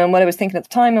what I was thinking at the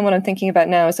time and what I'm thinking about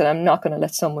now is that I'm not going to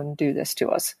let someone do this to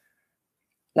us.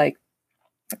 Like,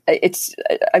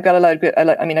 I got a lot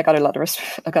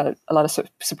of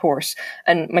support,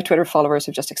 and my Twitter followers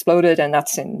have just exploded, and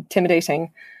that's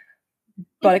intimidating.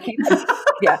 But I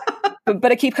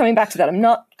keep coming back to that. I'm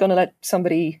not going to let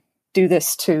somebody do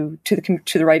this to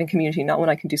the writing community, not when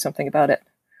I can do something about it.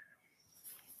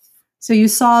 So you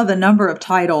saw the number of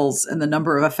titles and the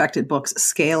number of affected books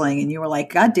scaling, and you were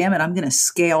like, God damn it, I'm going to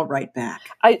scale right back.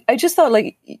 I just thought,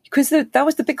 like, because that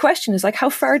was the big question, is like, how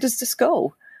far does this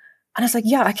go? And I was like,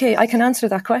 yeah, okay, I can answer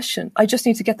that question. I just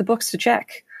need to get the books to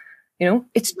check.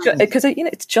 It's because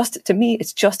it's just, to me,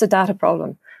 it's just a data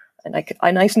problem, and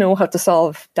I know how to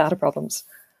solve data problems.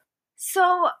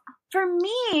 So for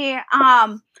me,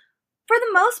 for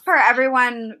the most part,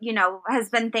 everyone, has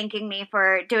been thanking me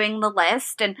for doing the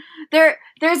list. And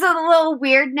there's a little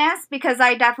weirdness because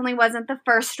I definitely wasn't the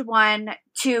first one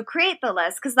to create the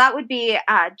list, because that would be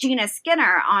Gina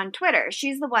Skinner on Twitter.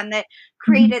 She's the one that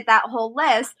created that whole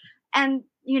list. And,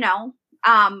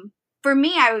 for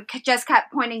me, I just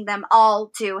kept pointing them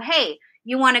all to, hey,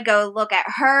 you want to go look at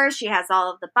her. She has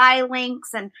all of the buy links.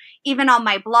 And even on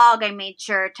my blog, I made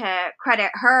sure to credit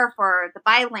her for the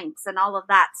buy links and all of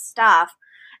that stuff.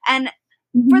 And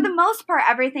for the most part,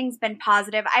 everything's been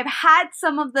positive. I've had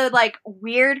some of the like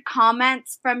weird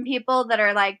comments from people that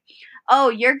are like, oh,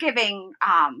 you're giving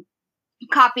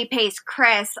copy paste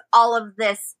Chris all of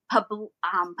this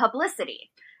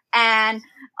publicity. And,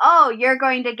 oh, you're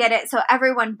going to get it so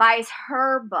everyone buys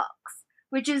her books,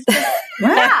 which is just,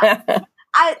 yeah.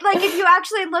 If you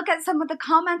actually look at some of the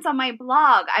comments on my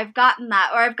blog, I've gotten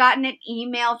that, or I've gotten an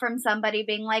email from somebody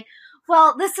being like,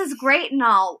 well, this is great and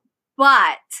all,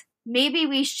 but maybe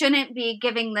we shouldn't be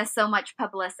giving this so much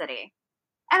publicity.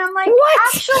 And I'm like, what?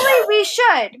 Actually, we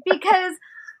should, because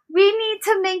we need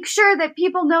to make sure that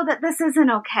people know that this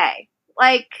isn't okay.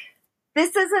 Like,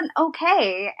 this isn't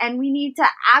okay. And we need to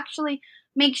actually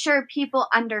make sure people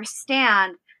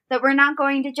understand that we're not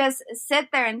going to just sit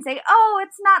there and say, oh,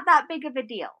 it's not that big of a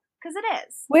deal. Because it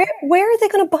is. Where are they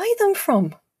going to buy them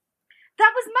from?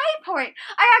 That was my point.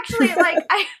 I actually,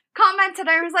 I commented,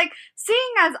 I was like,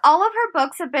 seeing as all of her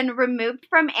books have been removed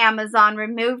from Amazon,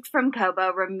 removed from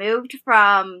Kobo, removed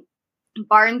from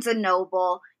Barnes &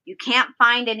 Noble, you can't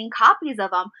find any copies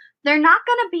of them, they're not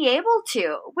going to be able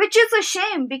to, which is a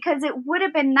shame, because it would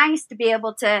have been nice to be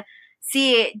able to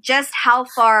see just how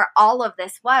far all of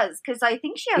this was. Because I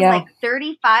think she has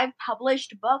 35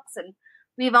 published books, and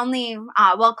we've only,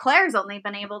 Claire's only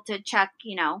been able to check,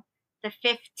 the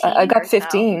 15. I got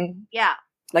 15. So. Yeah.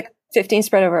 15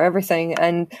 spread over everything.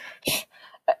 And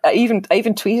I even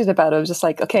tweeted about it. I was just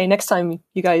like, okay, next time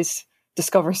you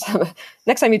discover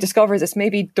this,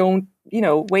 maybe don't,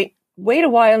 wait a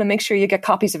while and make sure you get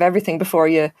copies of everything before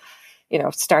you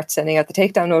start sending out the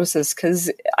takedown notices, because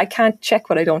I can't check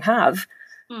what I don't have.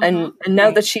 And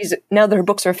now that her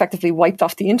books are effectively wiped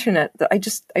off the internet, I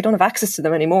don't have access to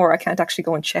them anymore. I can't actually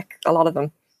go and check a lot of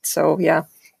them. So yeah.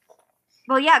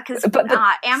 Well, yeah, because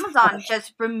Amazon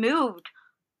just removed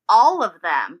all of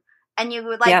them, and you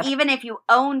would even if you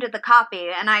owned the copy,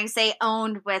 and I say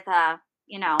owned with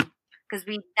because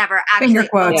we never actually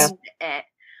owned it.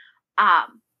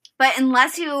 But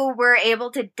unless you were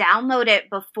able to download it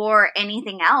before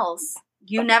anything else,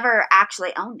 you never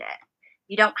actually owned it.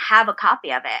 You don't have a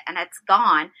copy of it, and it's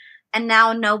gone. And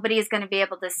now nobody's going to be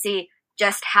able to see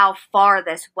just how far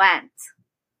this went.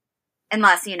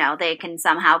 Unless, they can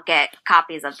somehow get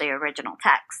copies of the original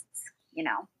texts,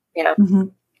 Mm-hmm.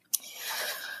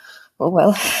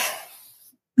 Well.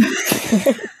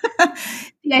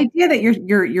 The idea that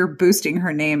you're boosting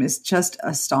her name is just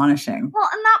astonishing. Well,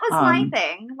 and that was my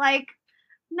thing. Like,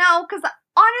 no, because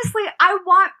honestly,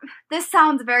 this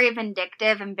sounds very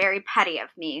vindictive and very petty of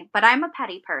me, but I'm a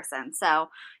petty person. So,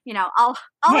 I'll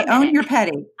own your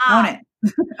petty. Own it.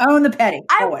 Own the petty.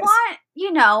 I always.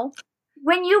 Want,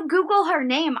 when you Google her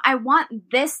name, I want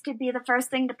this to be the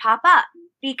first thing to pop up,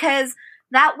 because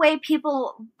that way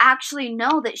people actually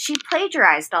know that she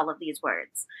plagiarized all of these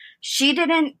words. She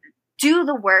didn't do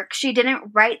the work. She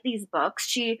didn't write these books.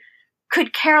 She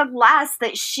could care less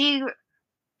that she,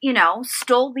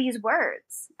 stole these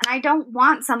words. And I don't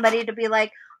want somebody to be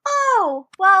like, oh,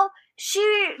 well,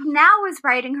 she now is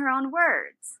writing her own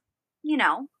words. We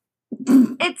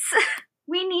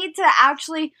need to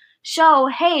actually show,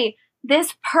 hey,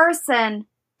 this person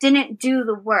didn't do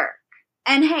the work.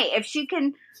 And hey, if she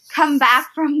can come back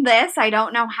from this, I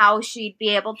don't know how she'd be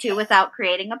able to without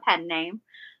creating a pen name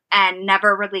and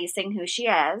never releasing who she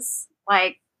is.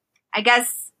 Like, I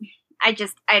guess I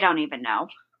don't even know.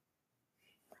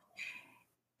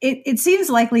 It seems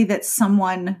likely that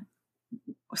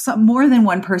more than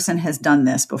one person has done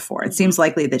this before. It seems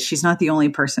likely that she's not the only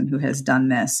person who has done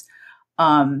this.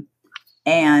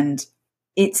 And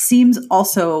it seems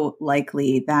also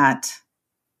likely that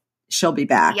she'll be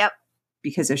back. Yep.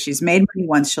 Because if she's made money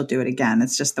once, she'll do it again.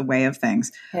 It's just the way of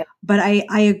things. Yeah. But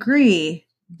I agree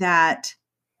that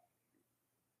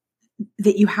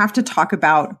you have to talk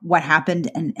about what happened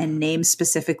and name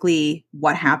specifically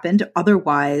what happened.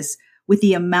 Otherwise, with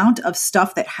the amount of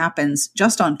stuff that happens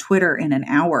just on Twitter in an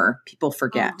hour, people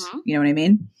forget. Mm-hmm. You know what I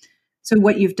mean? So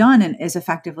what you've done is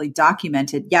effectively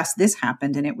documented, yes, this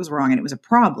happened and it was wrong and it was a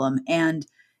problem. And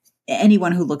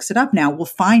anyone who looks it up now will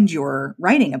find your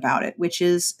writing about it, which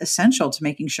is essential to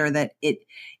making sure that it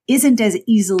isn't as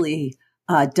easily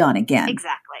done again.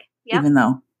 Exactly. Yep. Even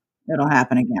though it'll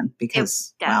happen again,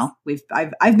 because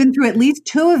I've been through at least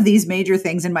 2 of these major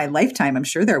things in my lifetime. I'm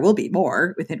sure there will be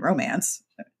more within romance.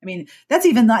 I mean, that's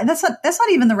not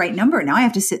even the right number. Now I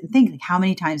have to sit and think, like, how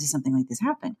many times has something like this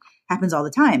happened? Happens all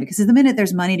the time, because the minute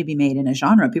there's money to be made in a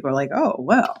genre, people are like, oh,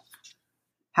 well,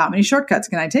 how many shortcuts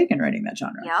can I take in writing that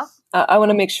genre? Yeah. I want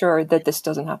to make sure that this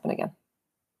doesn't happen again.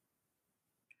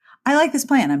 I like this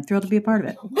plan. I'm thrilled to be a part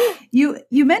of it.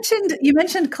 You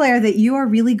mentioned, Claire, that you are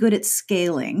really good at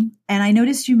scaling. And I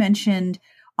noticed you mentioned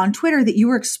on Twitter that you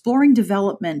were exploring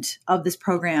development of this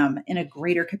program in a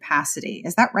greater capacity.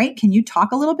 Is that right? Can you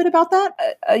talk a little bit about that?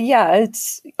 Yeah,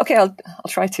 it's okay. I'll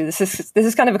try to. This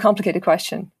is kind of a complicated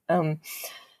question.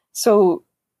 So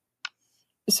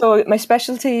my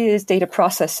specialty is data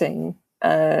processing,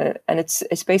 and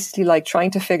it's basically like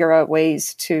trying to figure out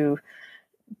ways to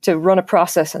run a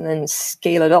process and then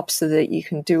scale it up so that you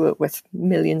can do it with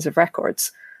millions of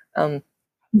records.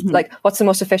 Like, what's the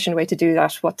most efficient way to do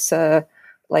that? What's the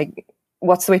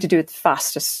way to do it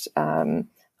fastest?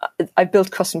 I've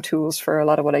built custom tools for a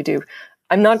lot of what I do.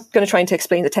 I'm not going to try to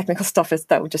explain the technical stuff.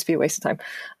 That would just be a waste of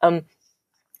time.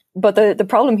 But the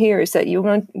problem here is that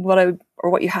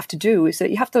what you have to do is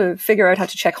that you have to figure out how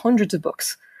to check hundreds of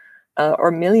books or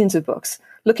millions of books,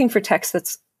 looking for text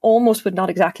that's almost but not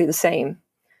exactly the same.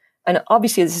 And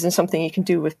obviously, this isn't something you can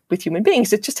do with human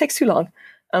beings. It just takes too long,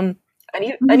 and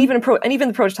even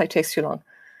the prototype takes too long.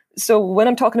 So when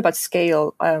I'm talking about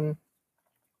scale,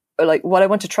 like what I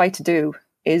want to try to do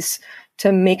is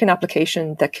to make an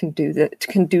application that can do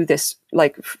this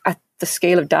like at the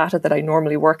scale of data that I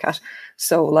normally work at.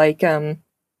 So like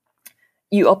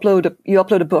you upload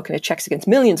a book and it checks against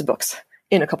millions of books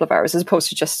in a couple of hours, as opposed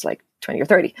to just like 20 or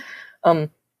 30.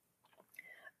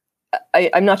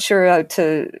 I'm not sure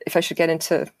if I should get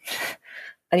into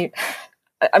any.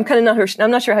 I'm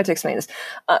not sure how to explain this.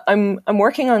 I'm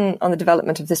working on the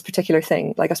development of this particular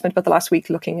thing. Like, I spent about the last week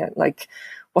looking at like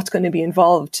what's going to be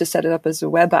involved to set it up as a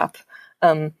web app.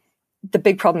 The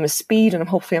big problem is speed, and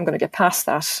hopefully I'm going to get past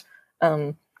that.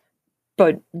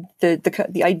 But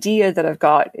the idea that I've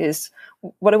got is,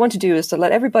 what I want to do is to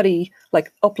let everybody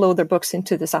like upload their books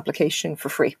into this application for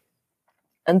free.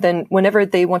 And then whenever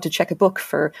they want to check a book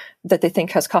that they think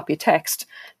has copy of text,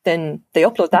 then they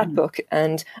upload that book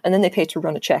and then they pay to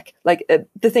run a check. Like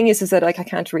the thing is that like I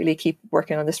can't really keep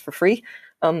working on this for free.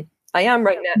 I am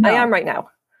right now. No. I am right now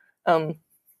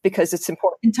because it's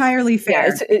important. Entirely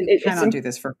fair. Yeah, you cannot do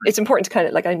this for free. It's important to kind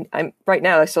of like I'm right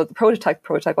now. So the prototype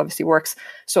obviously works.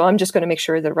 So I'm just going to make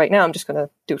sure that right now I'm just going to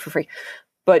do it for free.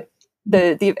 But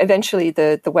eventually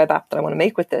the web app that I want to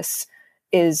make with this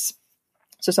is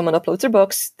So someone uploads their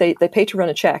books, they pay to run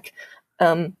a check,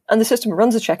 and the system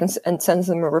runs a check and sends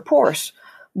them a report.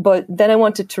 But then I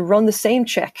wanted to run the same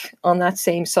check on that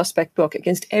same suspect book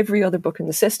against every other book in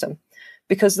the system.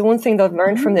 Because the one thing that I've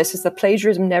learned from this is that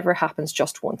plagiarism never happens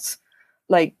just once.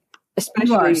 Like,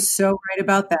 especially, you are so right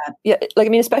about that. Yeah, like, I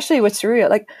mean, especially with Surya,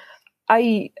 like,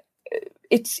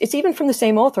 it's even from the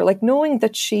same author. Like, knowing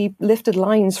that she lifted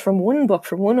lines from one book,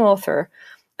 from one author,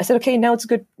 I said, okay, now it's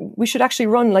good. We should actually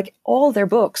run like all their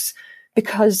books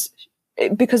because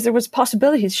there was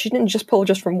possibilities. She didn't just pull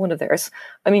just from one of theirs.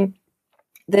 I mean,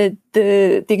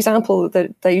 the example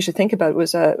that I usually think about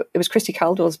was it was Kristy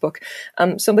Caldwell's book.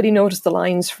 Somebody noticed the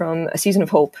lines from A Season of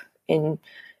Hope in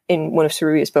one of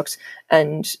Surya's books,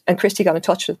 and Kristy got in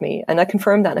touch with me, and I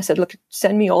confirmed that. And I said, look,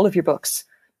 send me all of your books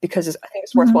because I think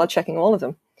it's worthwhile checking all of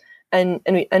them, and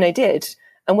I did.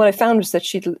 And what I found was that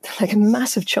she'd like a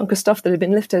massive chunk of stuff that had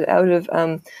been lifted out of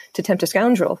To Tempt a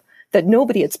Scoundrel that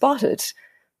nobody had spotted.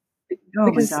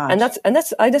 Oh my gosh! And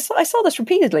that's I saw this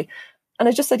repeatedly, and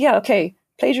I just said, yeah, okay.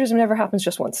 Plagiarism never happens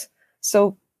just once.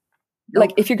 So,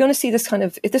 like, if you're going to see this kind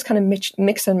of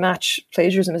mix and match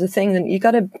plagiarism as a thing, then you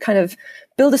got to kind of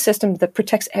build a system that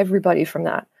protects everybody from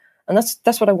that. And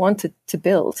that's what I wanted to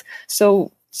build.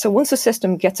 So once a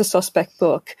system gets a suspect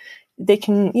book, they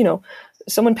can,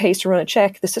 someone pays to run a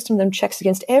check. The system then checks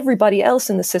against everybody else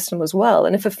in the system as well.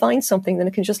 And if it finds something, then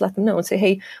it can just let them know and say,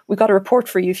 hey, we got a report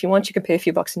for you. If you want, you can pay a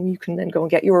few bucks and you can then go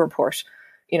and get your report,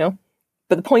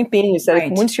 But the point being is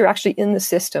that once you're actually in the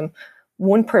system,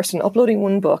 one person uploading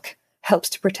one book helps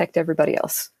to protect everybody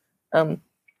else. I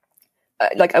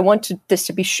want to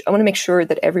make sure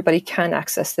that everybody can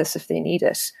access this if they need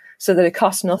it, so that it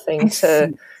costs nothing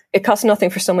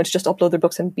for someone to just upload their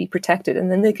books and be protected. And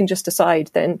then they can just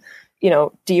decide then,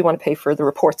 do you want to pay for the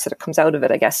reports that it comes out of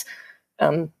it? I guess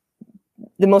the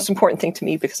most important thing to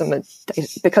me, because I'm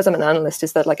an analyst,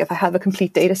 is that like if I have a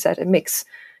complete data set, it makes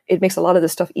a lot of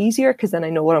this stuff easier because then I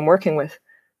know what I'm working with.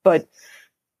 But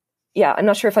yeah, I'm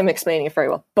not sure if I'm explaining it very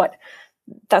well, but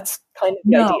that's kind of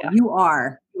the idea. You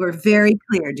are very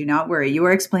clear. Do not worry. You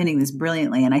are explaining this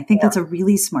brilliantly. And I think that's a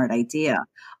really smart idea.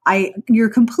 You're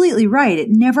completely right. It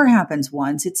never happens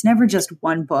once. It's never just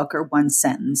one book or one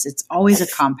sentence. It's always a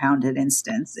compounded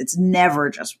instance. It's never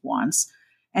just once.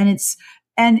 And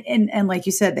and like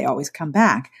you said, they always come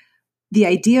back. The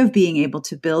idea of being able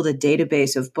to build a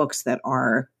database of books that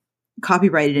are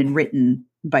copyrighted and written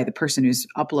by the person who's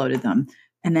uploaded them,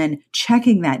 and then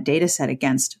checking that data set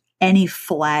against any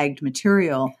flagged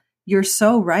material, you're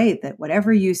so right that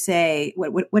whatever you say,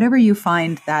 whatever you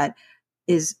find that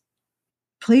is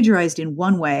plagiarized in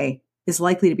one way is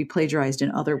likely to be plagiarized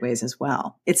in other ways as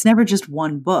well. It's never just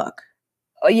one book.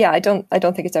 Oh yeah, I don't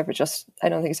think it's ever just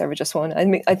one.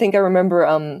 I think I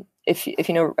remember if you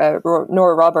know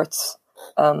Nora Roberts,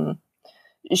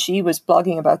 she was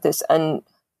blogging about this, and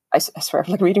I swear,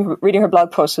 like reading her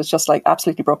blog post was just like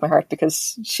absolutely broke my heart,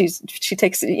 because she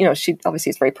takes, she obviously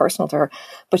it's very personal to her,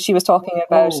 but she was talking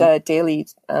about Daly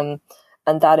and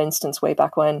that instance way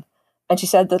back when, and she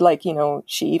said that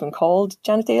she even called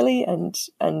Janet Daly, and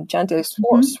Janet Daly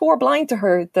swore blind to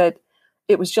her that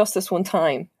it was just this one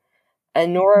time,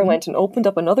 and Nora went and opened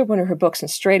up another one of her books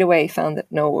and straight away found that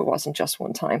no, it wasn't just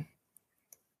one time.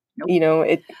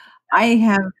 Nope. I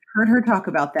have heard her talk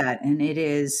about that, and it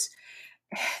is.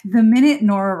 The minute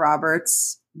Nora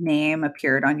Roberts' name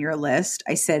appeared on your list,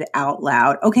 I said out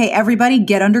loud, okay, everybody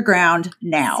get underground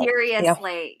now.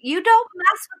 Seriously. Yeah. You don't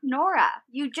mess with Nora.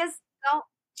 You just don't.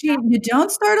 You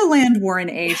don't start a land war in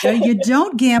Asia. You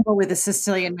don't gamble with a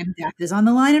Sicilian when death is on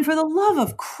the line. And for the love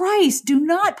of Christ, do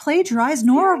not plagiarize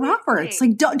Nora Roberts.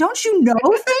 Like, don't you know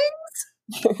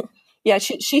things? Yeah,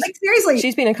 seriously.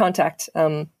 She's been in contact.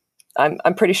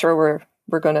 I'm pretty sure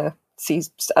we're going to see,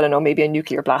 I don't know, maybe a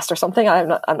nuclear blast or something. I'm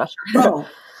not sure. Oh,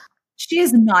 she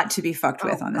is not to be fucked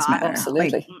with on this matter.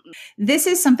 Absolutely. This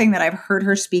is something that I've heard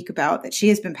her speak about, that she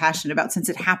has been passionate about since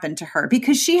it happened to her,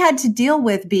 because she had to deal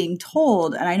with being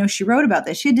told, and I know she wrote about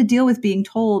this, she had to deal with being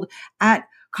told at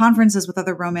conferences with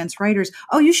other romance writers,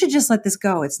 oh, you should just let this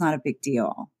go. It's not a big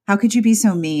deal. How could you be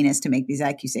so mean as to make these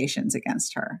accusations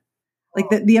against her? Like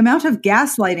the amount of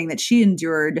gaslighting that she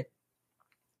endured.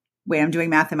 Wait, I'm doing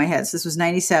math in my head. So this was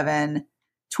 97,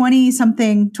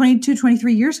 20-something, 22,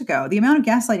 23 years ago. The amount of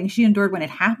gaslighting she endured when it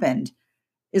happened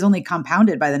is only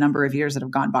compounded by the number of years that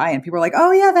have gone by. And people are like,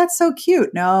 oh yeah, that's so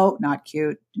cute. No, not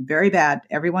cute. Very bad.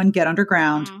 Everyone get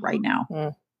underground right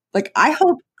now. Like, I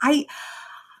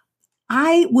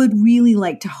would really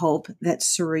like to hope that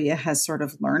Surya has sort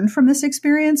of learned from this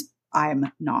experience.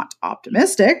 I'm not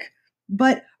optimistic,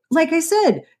 but like I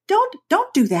said,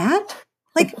 don't do that.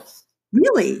 Like,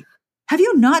 really? have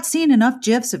you not seen enough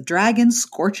GIFs of dragons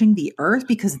scorching the earth?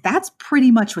 Because that's pretty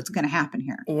much what's going to happen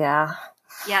here. Yeah.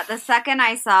 Yeah, the second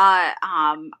I saw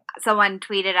someone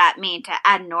tweeted at me to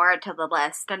add Nora to the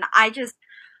list, and I was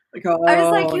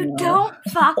like, you don't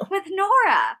fuck with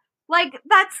Nora. Like,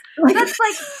 that's like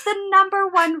the number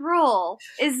one rule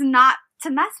is not to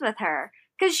mess with her.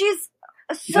 Because she's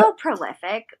so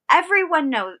prolific. Everyone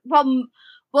knows. Well,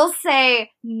 we'll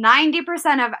say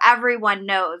 90% of everyone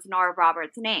knows Nora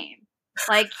Roberts' name.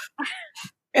 Like,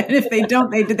 and if they don't,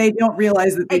 they don't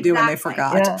realize that they do and they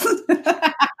forgot. Yeah.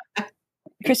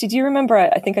 Kristy, do you remember?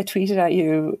 I think I tweeted at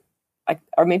you,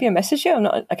 or maybe I messaged you.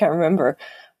 I can't remember.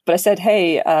 But I said,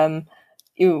 "Hey,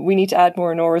 we need to add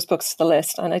more Nora's books to the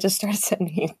list," and I just started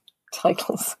sending you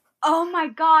titles. Oh my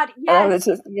god! Yes.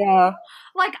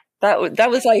 Like that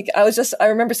was like I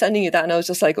remember sending you that, and I was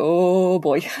just like, oh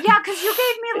boy. Yeah, because you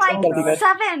gave me like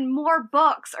 7 more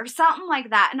books or something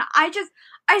like that, and I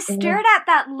stared at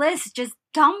that list just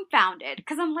dumbfounded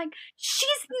because I'm like,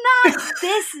 she's not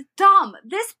this dumb.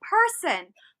 This person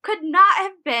could not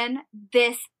have been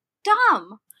this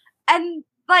dumb, and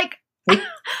like.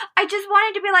 I just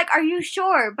wanted to be like, are you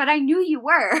sure? But I knew you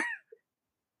were.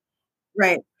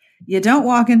 Right. You don't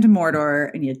walk into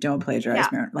Mordor and you don't plagiarize.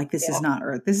 Yeah. Like, this is not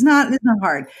Earth. This is not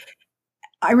hard.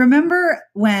 I remember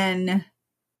I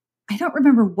don't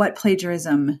remember what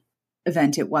plagiarism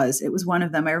event it was. It was one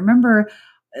of them. I remember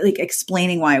like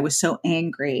explaining why I was so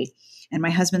angry. And my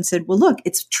husband said, well, look,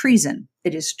 it's treason.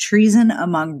 It is treason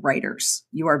among writers.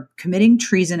 You are committing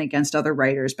treason against other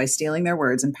writers by stealing their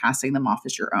words and passing them off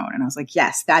as your own. And I was like,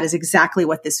 yes, that is exactly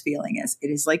what this feeling is. It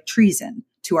is like treason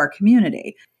to our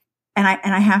community. And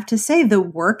I have to say, the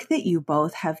work that you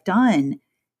both have done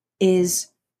is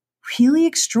really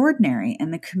extraordinary.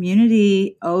 And the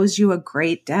community owes you a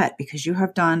great debt because you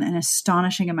have done an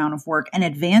astonishing amount of work and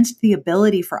advanced the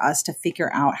ability for us to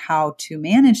figure out how to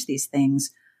manage these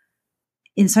things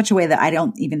in such a way that I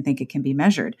don't even think it can be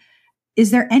measured.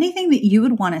 Is there anything that you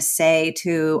would want to say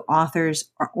to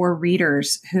authors or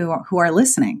readers who are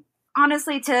listening?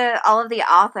 Honestly, to all of the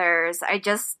authors, I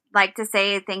just like to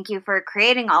say thank you for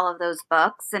creating all of those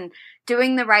books and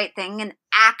doing the right thing and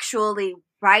actually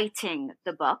writing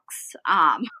the books.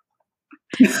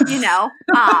 Because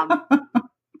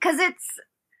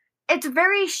it's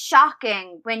very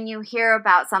shocking when you hear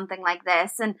about something like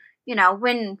this, and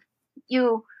when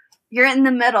you're in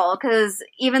the middle, because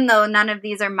even though none of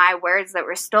these are my words that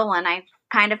were stolen, I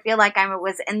kind of feel like I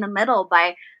was in the middle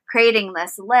by creating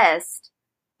this list.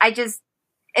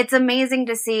 It's amazing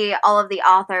to see all of the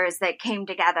authors that came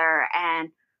together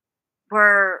and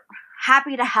were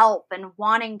happy to help and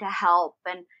wanting to help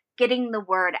and getting the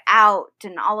word out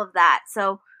and all of that.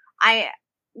 So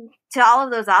to all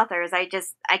of those authors, I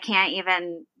can't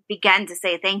even begin to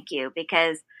say thank you,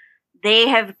 because they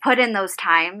have put in those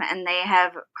time and they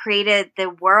have created the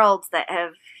worlds that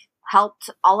have helped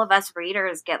all of us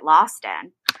readers get lost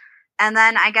in. And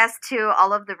then I guess to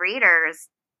all of the readers,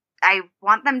 I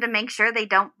want them to make sure they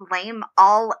don't blame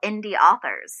all indie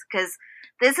authors, because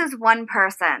this is one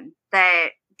person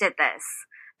that did this.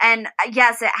 And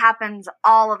yes, it happens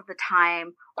all of the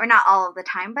time, or not all of the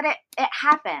time, but it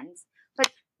happens.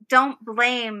 But don't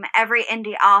blame every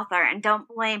indie author, and don't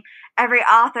blame every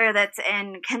author that's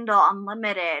in Kindle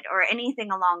Unlimited or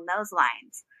anything along those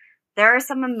lines. There are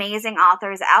some amazing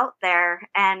authors out there,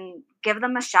 and give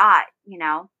them a shot.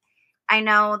 I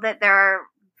know that there are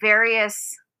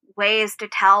various ways to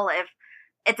tell if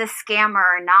it's a scammer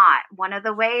or not. One of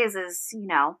the ways is,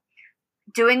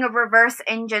 doing a reverse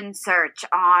engine search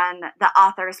on the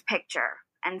author's picture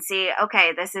and see,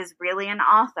 okay, this is really an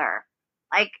author.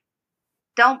 Like,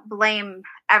 don't blame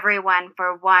everyone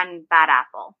for one bad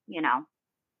apple,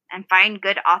 and find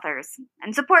good authors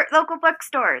and support local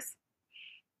bookstores.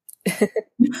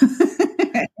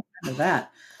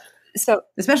 That. So,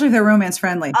 especially if they're romance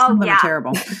friendly. Oh, some of them are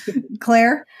terrible.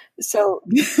 Claire? So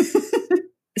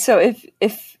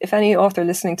if any author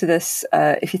listening to this,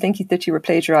 if you think that you were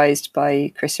plagiarized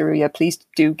by Chris Aruya, please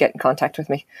do get in contact with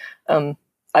me.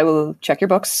 I will check your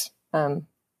books. All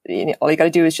you got to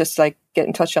do is just get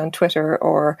in touch on Twitter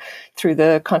or through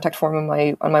the contact form on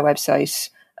my website.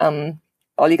 All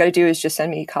you got to do is just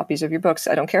send me copies of your books.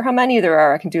 I don't care how many there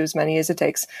are. I can do as many as it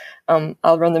takes.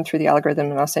 I'll run them through the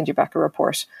algorithm and I'll send you back a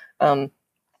report.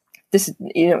 This,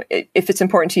 if it's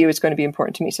important to you, it's going to be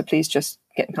important to me. So please just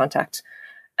get in contact.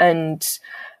 And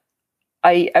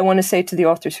I want to say to the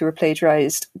authors who were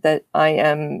plagiarized that I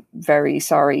am very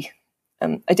sorry.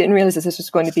 I didn't realize that this was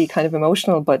going to be kind of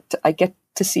emotional, but I get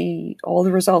to see all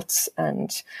the results.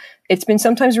 And it's been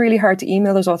sometimes really hard to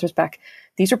email those authors back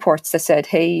these reports that said,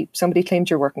 hey, somebody claimed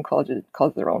your work and called it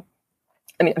their own.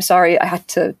 I mean, I'm sorry, I had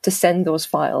to send those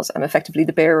files. I'm effectively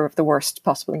the bearer of the worst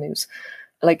possible news.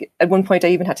 Like at one point I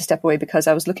even had to step away because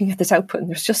I was looking at this output and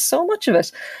there's just so much of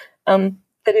it that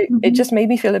it just made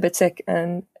me feel a bit sick.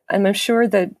 And I'm sure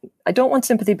that I don't want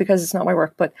sympathy because it's not my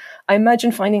work, but I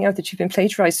imagine finding out that you've been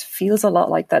plagiarized feels a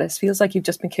lot like that. It feels like you've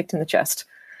just been kicked in the chest.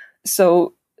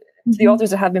 So to the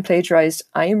authors that have been plagiarized,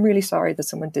 I am really sorry that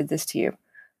someone did this to you.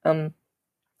 To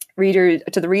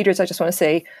the readers, I just want to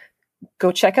say,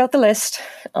 go check out the list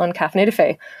on Caffeinated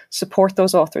Fae, support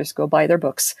those authors, go buy their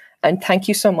books. And thank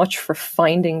you so much for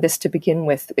finding this to begin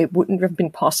with. It wouldn't have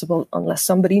been possible unless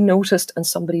somebody noticed and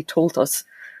somebody told us.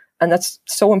 And that's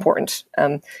so important.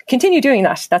 Continue doing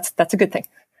that. That's a good thing.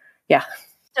 Yeah.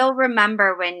 Still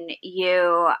remember when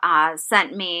you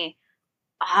sent me,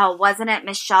 wasn't it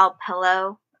Michelle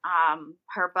Pillow,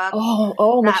 her book?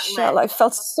 Oh, Michelle. I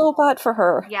felt so bad for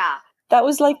her. Yeah. That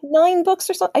was like 9 books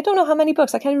or something. I don't know how many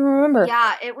books. I can't even remember.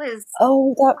 Yeah, it was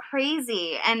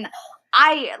crazy. And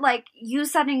I, like, you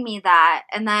sending me that,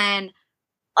 and then,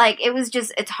 like, it was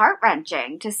just, it's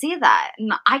heart-wrenching to see that.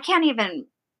 And I can't even,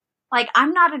 like,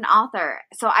 I'm not an author,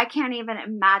 so I can't even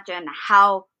imagine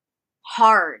how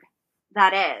hard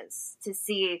that is to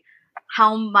see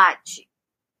how much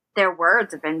their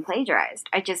words have been plagiarized.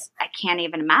 I can't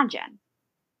even imagine.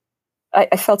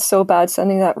 I felt so bad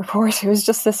sending that report. It was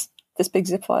just this big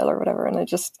zip file or whatever. And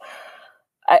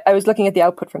I was looking at the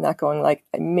output from that going like,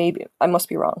 maybe I must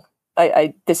be wrong.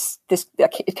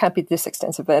 It can't be this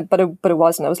extensive, but it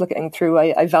wasn't. I was looking through,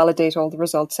 I validate all the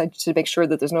results to make sure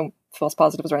that there's no false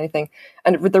positives or anything.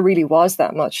 And there really was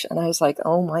that much. And I was like,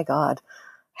 oh my God,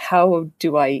 how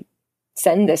do I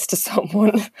send this to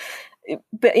someone?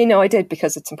 But, I did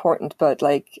because it's important, but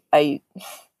like, I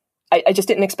just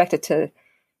didn't expect it to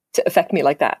affect me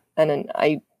like that. And then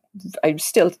I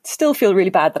still feel really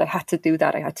bad that I had to do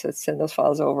that. I had to send those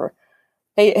files over.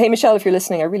 Hey, Michelle, if you're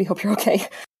listening, I really hope you're okay.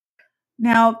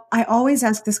 Now, I always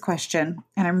ask this question,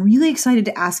 and I'm really excited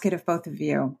to ask it of both of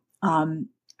you.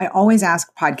 I always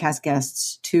ask podcast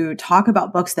guests to talk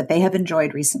about books that they have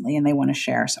enjoyed recently and they want to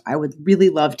share. So I would really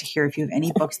love to hear if you have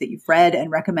any books that you've read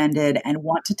and recommended and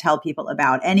want to tell people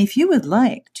about. And if you would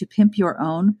like to pimp your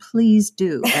own, please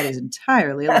do. That is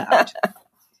entirely allowed.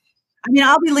 I mean,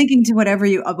 I'll be linking to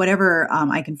whatever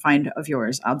I can find of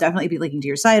yours. I'll definitely be linking to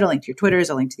your site. I'll link to your Twitters.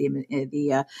 I'll link to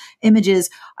the images.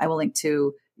 I will link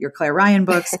to your Claire Ryan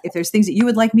books. If there's things that you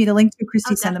would like me to link to,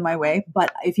 Kristy, send them my way.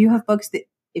 But if you have books that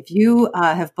you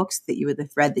would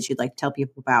have read that you'd like to tell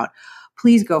people about,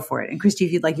 please go for it. And Kristy,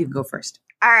 if you'd like, you can go first.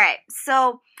 All right.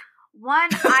 So one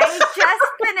I just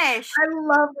finished. I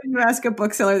love when you ask a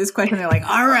bookseller this question. They're like,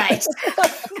 all right,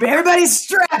 everybody's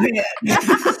strapping it.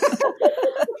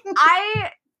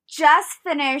 I just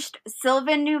finished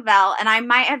Sylvain Neuvel, and I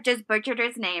might have just butchered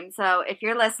his name. So if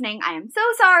you're listening, I am so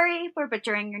sorry for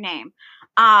butchering your name.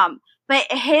 But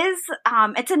his,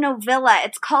 it's a novella.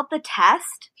 It's called The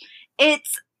Test.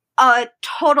 It's a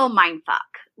total mindfuck.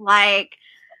 Like,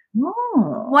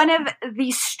 one of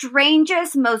the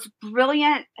strangest, most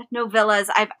brilliant novellas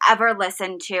I've ever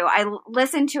listened to. I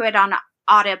listened to it on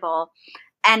Audible,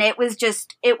 and it was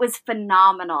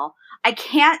phenomenal. I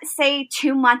can't say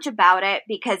too much about it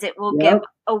because it will give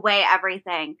away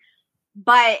everything.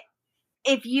 But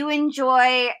if you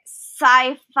enjoy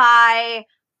sci-fi,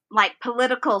 like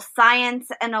political science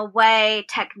in a way,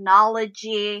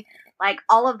 technology, like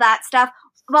all of that stuff.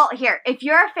 Well, here, if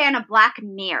you're a fan of Black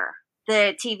Mirror,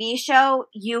 the TV show,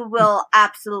 you will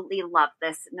absolutely love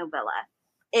this novella.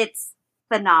 It's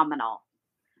phenomenal.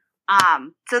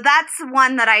 So that's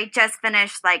one that I just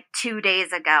finished like 2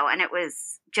 days ago, and it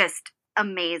was just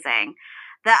amazing.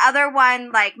 The other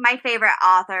one, like my favorite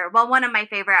author, well, one of my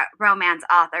favorite romance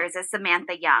authors is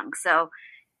Samantha Young. So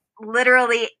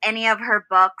literally any of her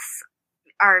books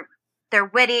they're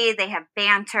witty, they have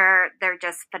banter, they're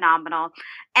just phenomenal.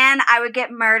 And I would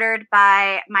get murdered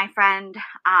by my friend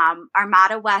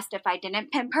Armada West if I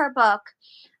didn't pimp her book.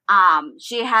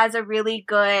 She has a really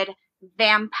good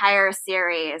vampire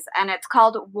series, and it's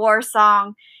called War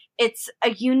Song. It's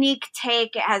a unique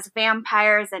take. It has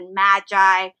vampires and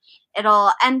magi.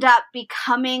 It'll end up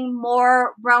becoming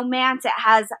more romance. It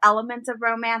has elements of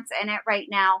romance in it right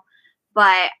now.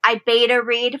 But I beta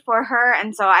read for her,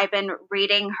 and so I've been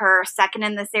reading her second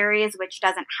in the series, which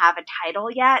doesn't have a title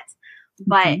yet.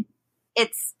 But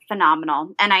it's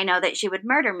phenomenal. And I know that she would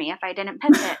murder me if I didn't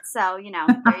pimp it. So,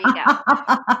 there you go.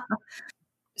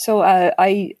 So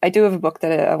I do have a book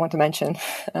that I want to mention.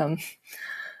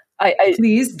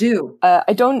 Please do.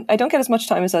 I don't get as much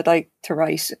time as I'd like to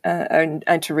write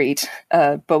and to read.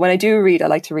 But when I do read, I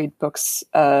like to read books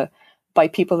by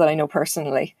people that I know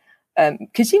personally.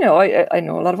 Because I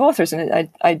know a lot of authors, and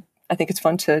I I think it's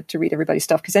fun to read everybody's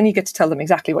stuff, because then you get to tell them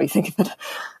exactly what you think of it.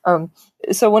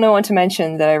 So one I want to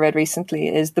mention that I read recently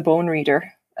is The Bone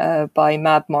Reader by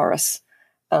Mab Morris.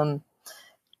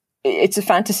 It's a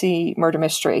fantasy murder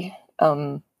mystery.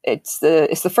 It's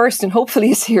the first in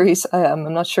hopefully a series.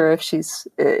 I'm not sure if she's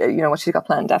what she's got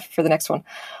planned for the next one.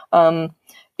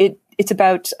 It's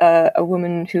about a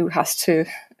woman who has to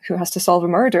solve a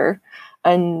murder,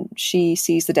 and she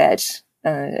sees the dead,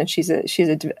 and she's a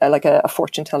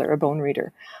fortune teller, a bone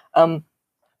reader. The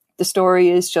story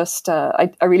is just I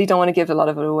really don't want to give a lot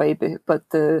of it away, but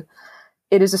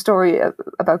it is a story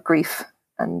about grief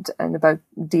and about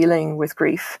dealing with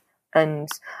grief. And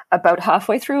about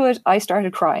halfway through it, I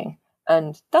started crying,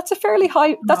 and that's a fairly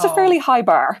high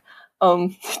bar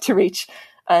to reach.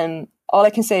 And all I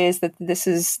can say is that this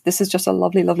is just a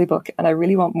lovely, lovely book, and I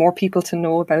really want more people to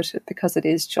know about it, because it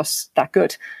is just that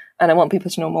good. And I want people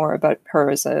to know more about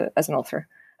her as an author.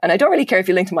 And I don't really care if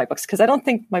you link to my books, because I don't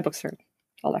think my books are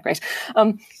all that great.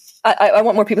 I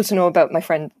want more people to know about my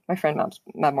friend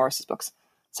Mab Morris's books.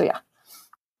 So yeah.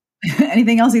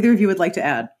 Anything else either of you would like to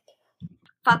add?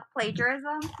 Fuck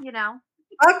plagiarism,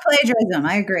 Fuck plagiarism.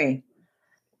 I agree.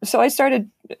 So I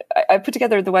put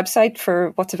together the website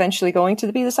for what's eventually going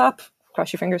to be this app.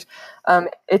 Cross your fingers.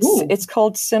 It's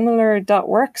called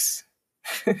similar.works.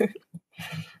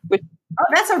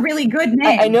 That's a really good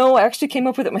name. I know. I actually came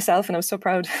up with it myself, and I was so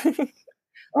proud.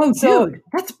 Dude,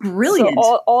 that's brilliant.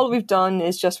 So all we've done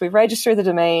is we've registered the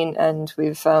domain, and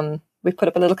we've put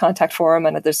up a little contact form,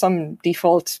 and there's some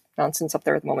default nonsense up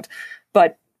there at the moment.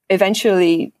 But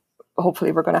eventually,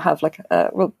 hopefully, we're going to have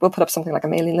we'll put up something like a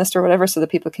mailing list or whatever, so that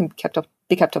people can be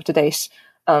kept up to date.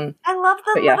 I love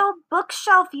the little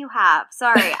bookshelf you have.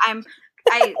 Sorry, I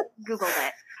Googled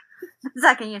it the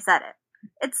second you said it.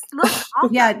 It looks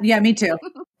awesome. Yeah, me too.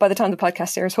 By the time the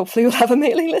podcast airs, hopefully we'll have a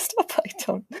mailing list up. I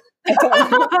don't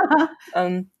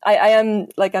I'm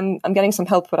getting some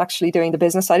help with actually doing the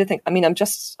business side of things. I mean, I'm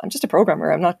just a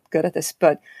programmer. I'm not good at this,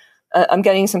 but I'm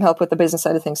getting some help with the business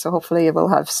side of things. So hopefully we'll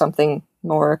have something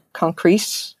more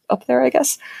concrete up there, I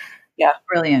guess. Yeah.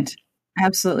 Brilliant.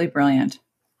 Absolutely brilliant.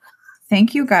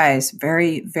 Thank you guys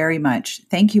very, very much.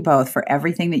 Thank you both for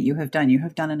everything that you have done. You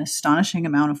have done an astonishing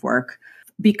amount of work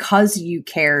because you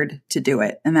cared to do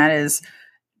it. And that is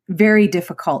very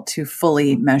difficult to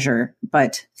fully measure,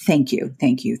 but thank you.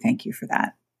 Thank you. Thank you for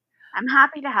that. I'm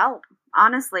happy to help.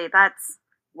 Honestly, that's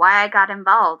why I got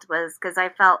involved, was because I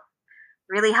felt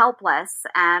really helpless,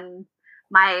 and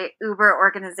my uber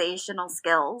organizational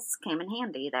skills came in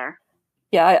handy there.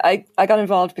 Yeah, I got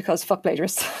involved because fuck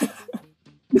plagiarists.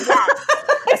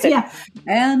 Yes. Yeah.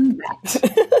 And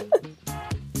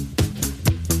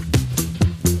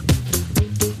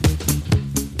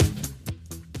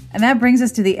And that brings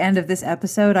us to the end of this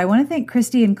episode. I want to thank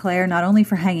Kristy and Claire not only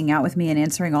for hanging out with me and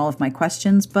answering all of my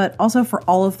questions, but also for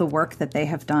all of the work that they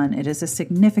have done. It is a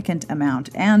significant amount.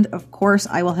 And of course,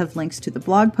 I will have links to the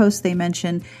blog posts they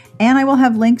mentioned, and I will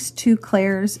have links to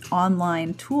Claire's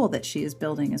online tool that she is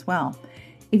building as well.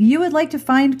 If you would like to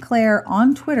find Claire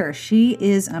on Twitter, she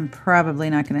is, I'm probably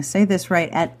not going to say this right,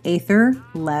 at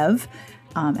AetherLev.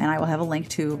 And I will have a link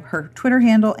to her Twitter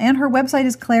handle, and her website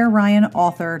is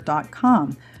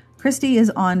claireryanauthor.com. Kristy is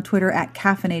on Twitter at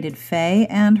CaffeinatedFae,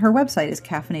 and her website is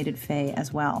CaffeinatedFae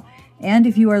as well. And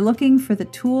if you are looking for the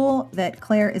tool that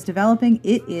Claire is developing,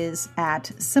 it is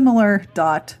at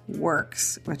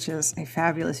similar.works, which is a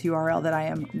fabulous URL that I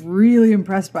am really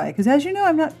impressed by, because as you know,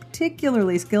 I'm not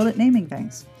particularly skilled at naming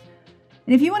things.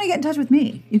 And if you want to get in touch with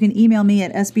me, you can email me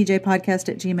at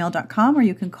sbjpodcast@gmail.com, or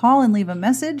you can call and leave a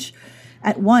message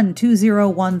at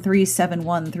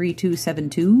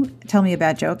 1-201-371-3272. Tell me a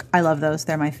bad joke. I love those.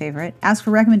 They're my favorite. Ask for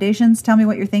recommendations. Tell me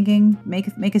what you're thinking. Make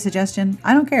a suggestion.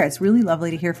 I don't care. It's really lovely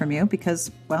to hear from you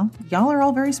because, well, y'all are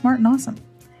all very smart and awesome.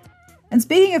 And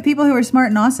speaking of people who are smart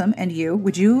and awesome, and you,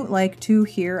 would you like to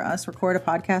hear us record a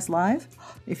podcast live?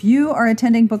 If you are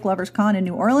attending Book Lovers Con in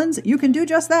New Orleans, you can do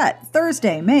just that.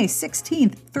 Thursday, May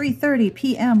 16th, 3:30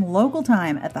 p.m. local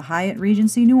time at the Hyatt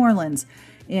Regency New Orleans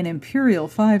in Imperial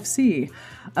 5C.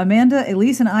 Amanda,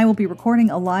 Elise, and I will be recording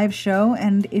a live show,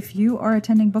 and if you are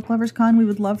attending Book Lovers Con, we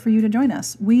would love for you to join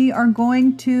us. We are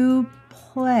going to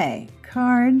play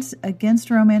Cards Against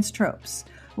Romance Tropes.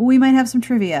 We might have some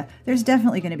trivia. There's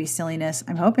definitely going to be silliness.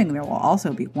 I'm hoping there will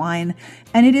also be wine.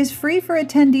 And it is free for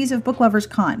attendees of Book Lovers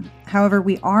Con. However,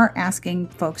 we are asking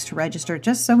folks to register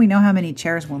just so we know how many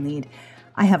chairs we'll need.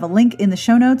 I have a link in the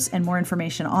show notes and more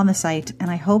information on the site, and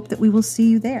I hope that we will see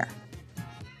you there.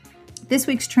 This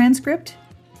week's transcript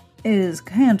is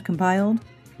hand-compiled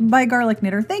by Garlic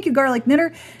Knitter. Thank you, Garlic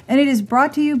Knitter. And it is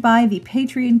brought to you by the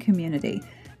Patreon community.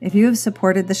 If you have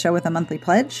supported the show with a monthly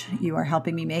pledge, you are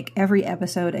helping me make every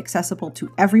episode accessible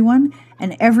to everyone,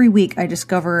 and every week I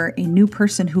discover a new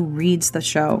person who reads the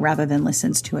show rather than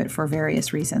listens to it for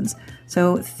various reasons.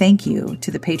 So thank you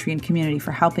to the Patreon community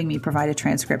for helping me provide a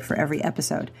transcript for every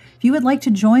episode. If you would like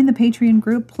to join the Patreon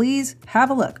group, please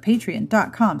have a look.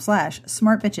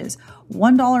 Patreon.com/smartbitches.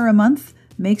 $1 a month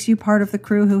makes you part of the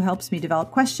crew who helps me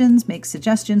develop questions, makes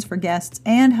suggestions for guests,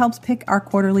 and helps pick our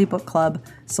quarterly book club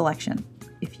selection.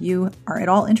 If you are at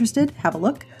all interested, have a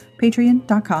look.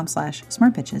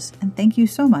 Patreon.com/smartbitches. And thank you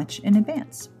so much in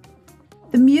advance.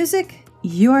 The music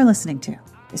you are listening to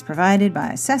is provided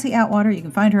by Sassy Outwater. You can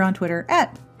find her on Twitter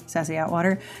at Sassy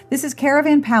Outwater. This is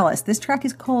Caravan Palace. This track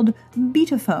is called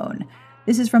Beatophone.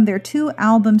 This is from their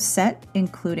 2-album set,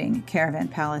 including Caravan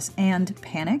Palace and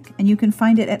Panic. And you can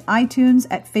find it at iTunes,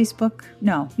 at Facebook.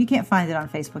 No, you can't find it on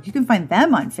Facebook. You can find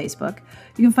them on Facebook.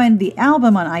 You can find the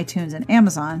album on iTunes and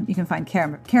Amazon. You can find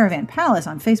Caravan Palace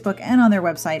on Facebook and on their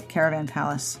website,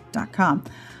 caravanpalace.com.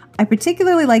 I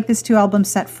particularly like this 2-album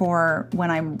set for when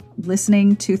I'm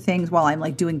listening to things while I'm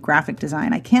like doing graphic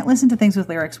design. I can't listen to things with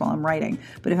lyrics while I'm writing,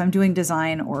 but if I'm doing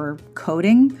design or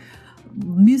coding,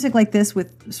 music like this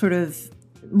with sort of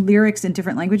lyrics in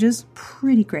different languages,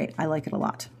 pretty great. I like it a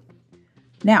lot.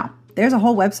 Now, there's a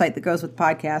whole website that goes with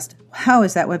podcast. How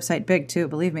is that website big too?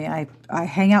 Believe me, I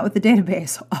hang out with the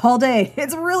database all day.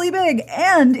 It's really big.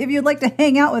 And if you'd like to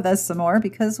hang out with us some more,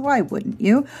 because why wouldn't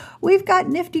you? We've got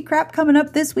nifty crap coming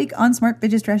up this week on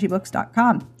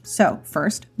smartbitchestrashybooks.com. So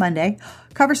first, Monday,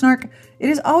 Cover Snark. It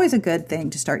is always a good thing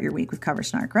to start your week with Cover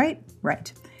Snark, right?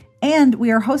 Right. And we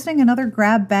are hosting another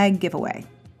grab bag giveaway.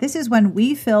 This is when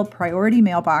we fill priority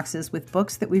mailboxes with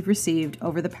books that we've received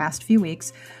over the past few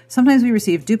weeks. Sometimes we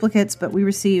receive duplicates, but we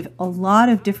receive a lot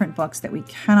of different books that we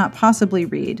cannot possibly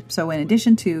read. So in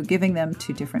addition to giving them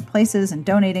to different places and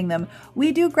donating them,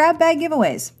 we do grab bag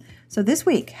giveaways. So this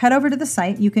week, head over to the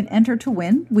site. You can enter to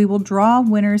win. We will draw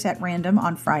winners at random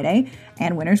on Friday,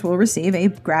 and winners will receive a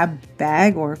grab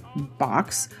bag or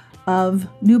box of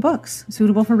new books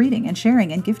suitable for reading and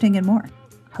sharing and gifting and more.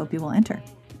 Hope you will enter.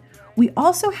 We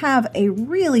also have a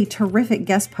really terrific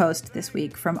guest post this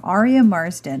week from Aria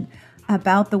Marsden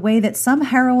about the way that some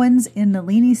heroines in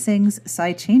Nalini Singh's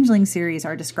Psy Changeling series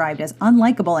are described as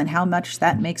unlikable and how much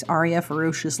that makes Aria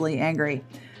ferociously angry.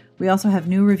 We also have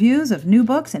new reviews of new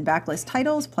books and backlist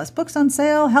titles, plus books on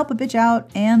sale, help a bitch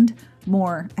out, and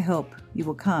more. I hope you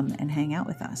will come and hang out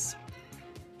with us.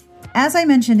 As I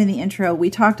mentioned in the intro, we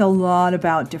talked a lot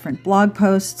about different blog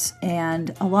posts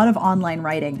and a lot of online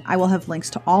writing. I will have links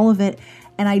to all of it.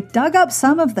 And I dug up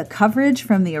some of the coverage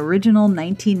from the original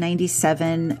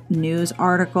 1997 news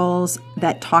articles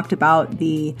that talked about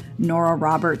the Nora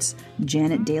Roberts,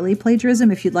 Janet Daly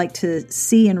plagiarism. If you'd like to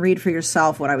see and read for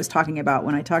yourself what I was talking about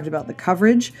when I talked about the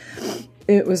coverage,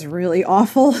 it was really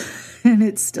awful and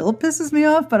it still pisses me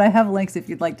off, but I have links if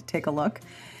you'd like to take a look.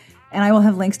 And I will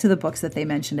have links to the books that they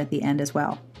mentioned at the end as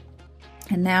well.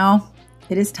 And now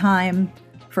it is time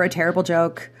for a terrible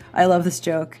joke. I love this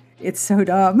joke. It's so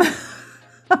dumb.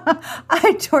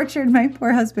 I tortured my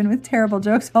poor husband with terrible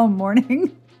jokes all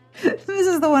morning. This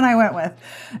is the one I went with.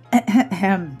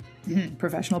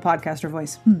 Professional podcaster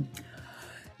voice.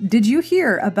 Did you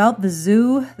hear about the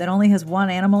zoo that only has one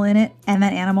animal in it, and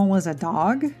that animal was a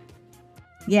dog?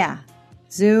 Yeah.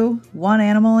 Zoo, one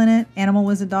animal in it, animal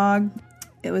was a dog.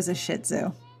 It was a Shih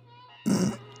Tzu.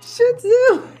 Shih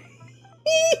Tzu.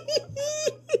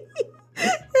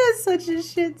 It's such a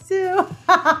Shih Tzu.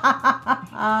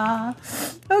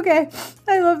 Okay,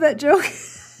 I love that joke.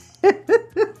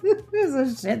 It's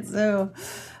a Shih Tzu.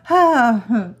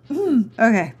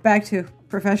 Okay, back to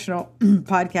professional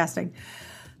podcasting.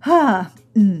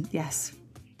 Yes,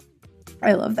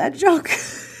 I love that joke.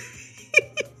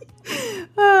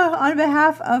 On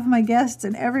behalf of my guests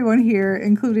and everyone here,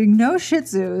 including no Shih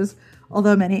Tzus,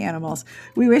 although many animals,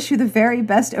 we wish you the very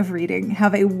best of reading.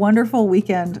 Have a wonderful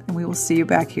weekend, and we will see you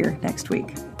back here next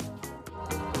week.